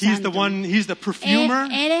Espíritu He's Santo. he's the perfumer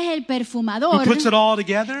Él es el who perfumador puts it all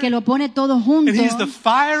together. que lo pone todo junto. And he's the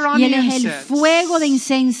fire on Y él the es el incense. fuego de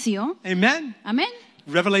incenso. Amen. Amén.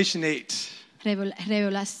 Revelation 8.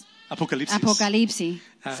 Apocalipsis. Apocalipsis.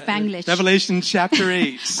 Spanglish. Revelation chapter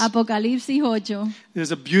 8. Apocalipsis 8.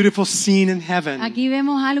 There's a beautiful scene in heaven. Aquí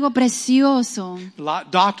vemos algo precioso. A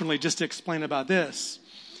lot doctrinally just to explain about this.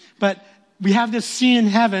 But we have this scene in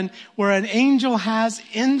heaven where an angel has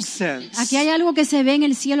incense. Aquí hay algo que se ve en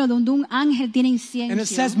el cielo donde un ángel tiene And it incienso.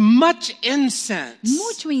 says much incense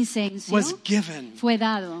Mucho incienso was given. fue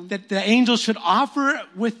dado. That the angels should offer it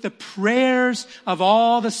with the prayers of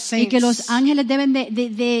all the Y que los saints. ángeles deben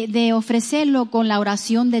de ofrecerlo con la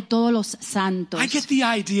oración de todos los santos. I get the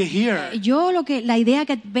idea here Yo la idea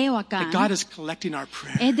que veo acá that God is collecting our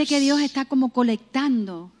prayers. es de que Dios está como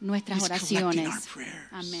colectando nuestras He's collecting oraciones. our prayers.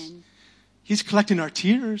 Amén. He's collecting our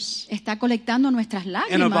tears. Está colectando nuestras In a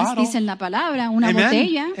lágrimas, bottle. dice en la palabra, una Amen.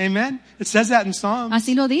 botella. Amen. It says that in Psalms.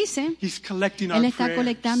 Así lo dice. He's collecting our Él está prayers.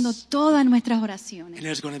 colectando todas nuestras And oraciones.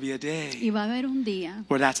 there's going to be a Y day va a haber un día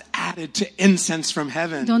where that's added to incense from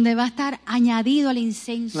heaven. donde va a estar añadido el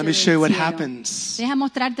incenso Let me del show you what cielo. happens. Deja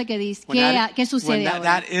mostrarte qué dice, When that- qué sucede when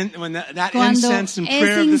ahora. when that Cuando incense and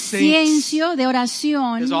prayer ese of the saints incienso de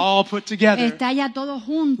oración is all put together, está ya todo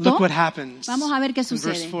junto, look what happens. vamos a ver qué In verse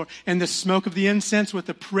sucede. 4, and the smoke of the incense with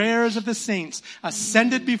the prayers of the saints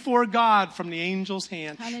ascended before God from the angel's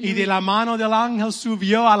hand. Y de la mano del ángel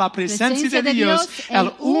subió a la presencia de Dios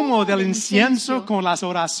el humo del incienso con las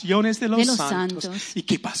oraciones de los santos. ¿Y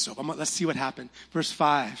qué pasó? Let's see what happened. Verse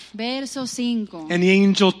 5. Verso 5. And the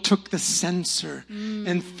angel took the censer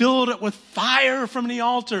and filled it with fire from the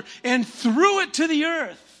altar and threw it to the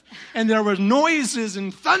earth. And there were noises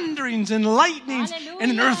and thunderings and lightnings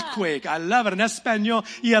and an earthquake. I love it. En español.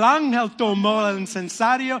 Y el ángel tomó el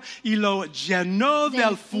incensario y lo llenó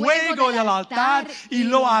del fuego del altar y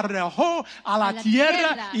lo arrojó a la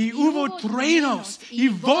tierra y hubo truenos y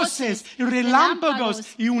voces y relámpagos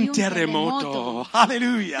y un terremoto.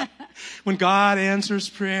 Aleluya. When God answers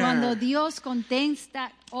prayer, Cuando Dios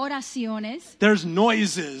contesta oraciones, there's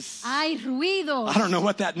noises. hay ruidos. I don't know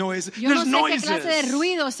what that noise is. Yo no There's sé noises. qué clase de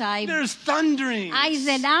ruidos hay. There's thunderings. Hay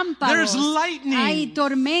relámpagos, There's lightning. hay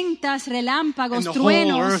tormentas, relámpagos, And the whole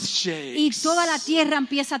earth truenos, shakes. y toda la tierra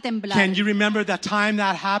empieza a temblar. Can you remember the time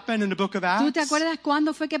that happened in the book of Acts? ¿Tú te acuerdas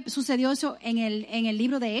cuándo fue que sucedió eso en el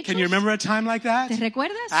libro de Hechos? Can you remember a time like that? ¿Te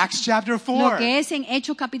recuerdas? Acts chapter Lo 4. que es en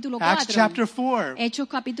Hechos capítulo 4. Acts chapter 4. Hechos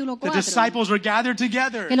capítulo The 4. disciples were gathered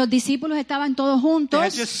together. Que los discípulos estaban todos They had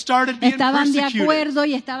juntos, just started being estaban de persecuted. acuerdo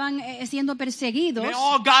y estaban siendo perseguidos. They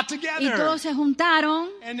all got Y together. todos se juntaron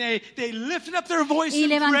And they lifted up their voice y in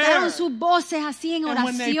levantaron prayer. sus voces así en And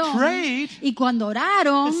when they oración. prayed, Y cuando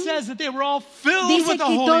oraron, It says that they were all filled dice with the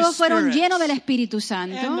que Holy todos fueron Spirit. llenos del Espíritu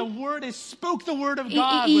And the Santo. word is spoke the word of Y,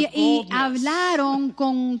 God y- with y boldness. hablaron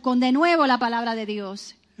con de nuevo la palabra de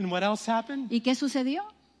Dios. And what else happened? ¿Y qué sucedió?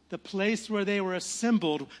 The place where they were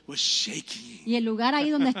assembled was shaking. Y el lugar ahí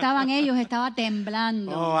donde estaban ellos estaba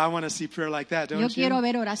temblando. Oh, I want to see prayer like that, don't Yo you? quiero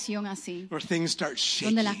ver oración así, Where things start shaking.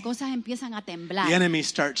 donde las cosas empiezan a temblar. The enemy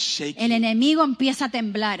starts shaking. El enemigo empieza a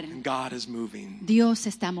temblar. And God is moving. Dios se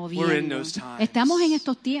está We're in moviendo. those times. Estamos en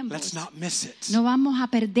estos Let's tiempos. not miss it. No vamos a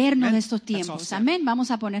perdernos Amen. de estos Let's all tiempos. stand. Amén.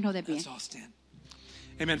 Vamos a ponernos de pie. Let's all stand.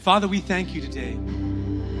 Amen. Father, we thank you today.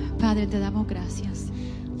 Padre, te damos gracias.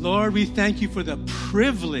 Lord, we thank you for the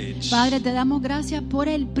privilege Padre, te damos gracias por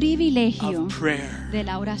el privilegio of prayer. de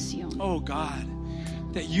la oración. Oh God,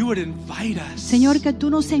 that you would invite us Señor, que tú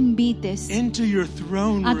nos invites into your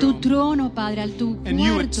throne a tu room trono, Padre, a tu and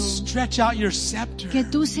you would cuarto. stretch out your scepter, Que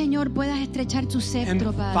tú, Señor, puedas estrechar tu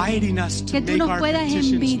cetro, Padre. inviting us to Que tú make nos our puedas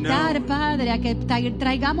petitions invitar, known. Padre, a que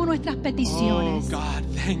traigamos nuestras Oh peticiones. God,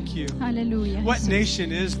 thank you. Aleluya. What Jesús.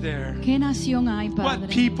 nation is there? ¿Qué nación hay, What Padre?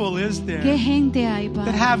 people is ¿Qué there gente hay, that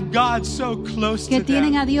Padre? have God so close Que to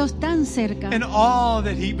tienen a them Dios tan cerca. and all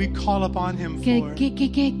that we call upon Him for?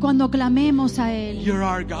 Que cuando clamemos a Él, You're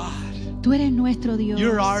our God. tú eres nuestro Dios.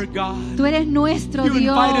 You're our God. Tú eres nuestro You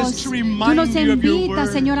invite us Dios. to Tú remind nos you of your invitas,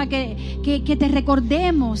 word. Señor, a que te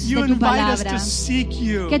recordemos You de tu invite us palabra. to seek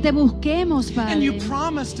you. Que te busquemos, And you Padre.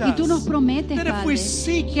 promised Y tú nos us prometes, that if Padre, we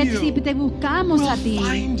seek que you, si te buscamos a we'll ti,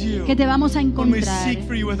 find you que te vamos a when we encontrar. seek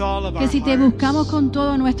for you with all of Que our si te hearts. buscamos con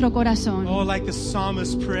todo nuestro corazón. Oh, like the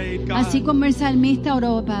psalmist prayed, God, Así como el salmista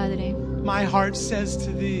oró, Padre. my heart says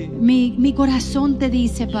to thee, Mi corazón te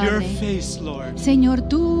dice, your Padre. face, Lord, Señor,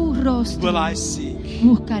 tu rostro will I seek.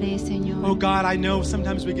 buscaré, Oh Señor. God, I know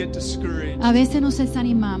sometimes we get discouraged. A veces nos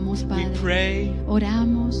desanimamos, We Padre. pray,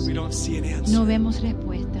 Oramos, we don't see an no answer. vemos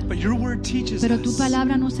respuesta. But your word teaches Pero tu us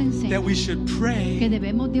palabra nos enseña that we should que pray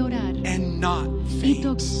debemos de orar and not y faint.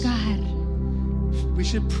 tocar. We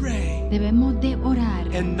should pray Debemos de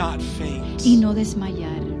orar and not faint. y no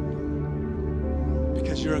desmayar.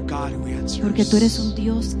 Because you're a God who answers. Porque tú eres un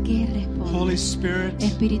Dios que Holy responde. Spirit,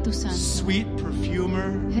 Espíritu Santo, sweet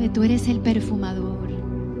perfumer, tú eres el perfumador.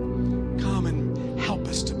 come and help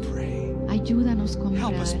us to pray. Ayúdanos con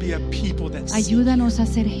Help us orar. be a people that seek Ayúdanos a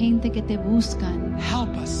ser gente que te buscan. you.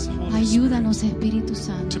 Help us, Holy Ayúdanos, Espíritu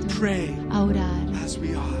Spirit, Santo, to pray a orar as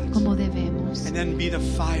we ought. como debemos And then be the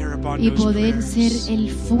fire upon y those poder prayers. ser el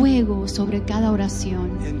fuego sobre cada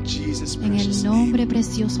oración. In Jesus' En precious el name. nombre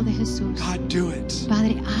precioso de Jesús. God, do it.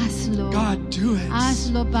 Padre, hazlo. God, do it.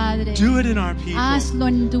 Hazlo, Padre. Do it in our people. Hazlo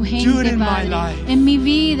en tu Do it gente, in my Padre. life. En mi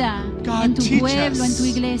vida, God, en tu teach pueblo, us en tu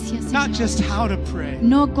iglesia, not Señor. just how to pray,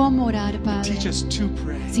 No cómo orar, Padre, teach us to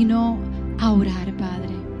pray. sino a orar,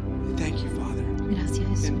 Padre. Thank you, Father.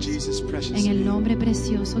 Gracias, In Jesús. Jesus' precious En el name. nombre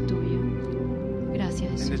precioso tuyo.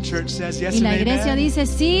 Gracias, And the Jesús. church says yes Y la and iglesia amen. dice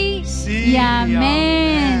sí, Sí, y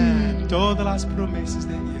amén. Todas las promesas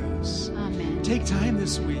de Dios. Amén. Take time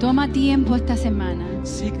this week. Toma tiempo esta semana.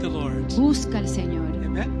 Seek the Lord. Busca al Señor.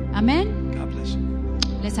 Amen. Amén. God bless you.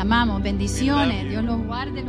 Les amamos. Bendiciones. We love you. Dios los guarde.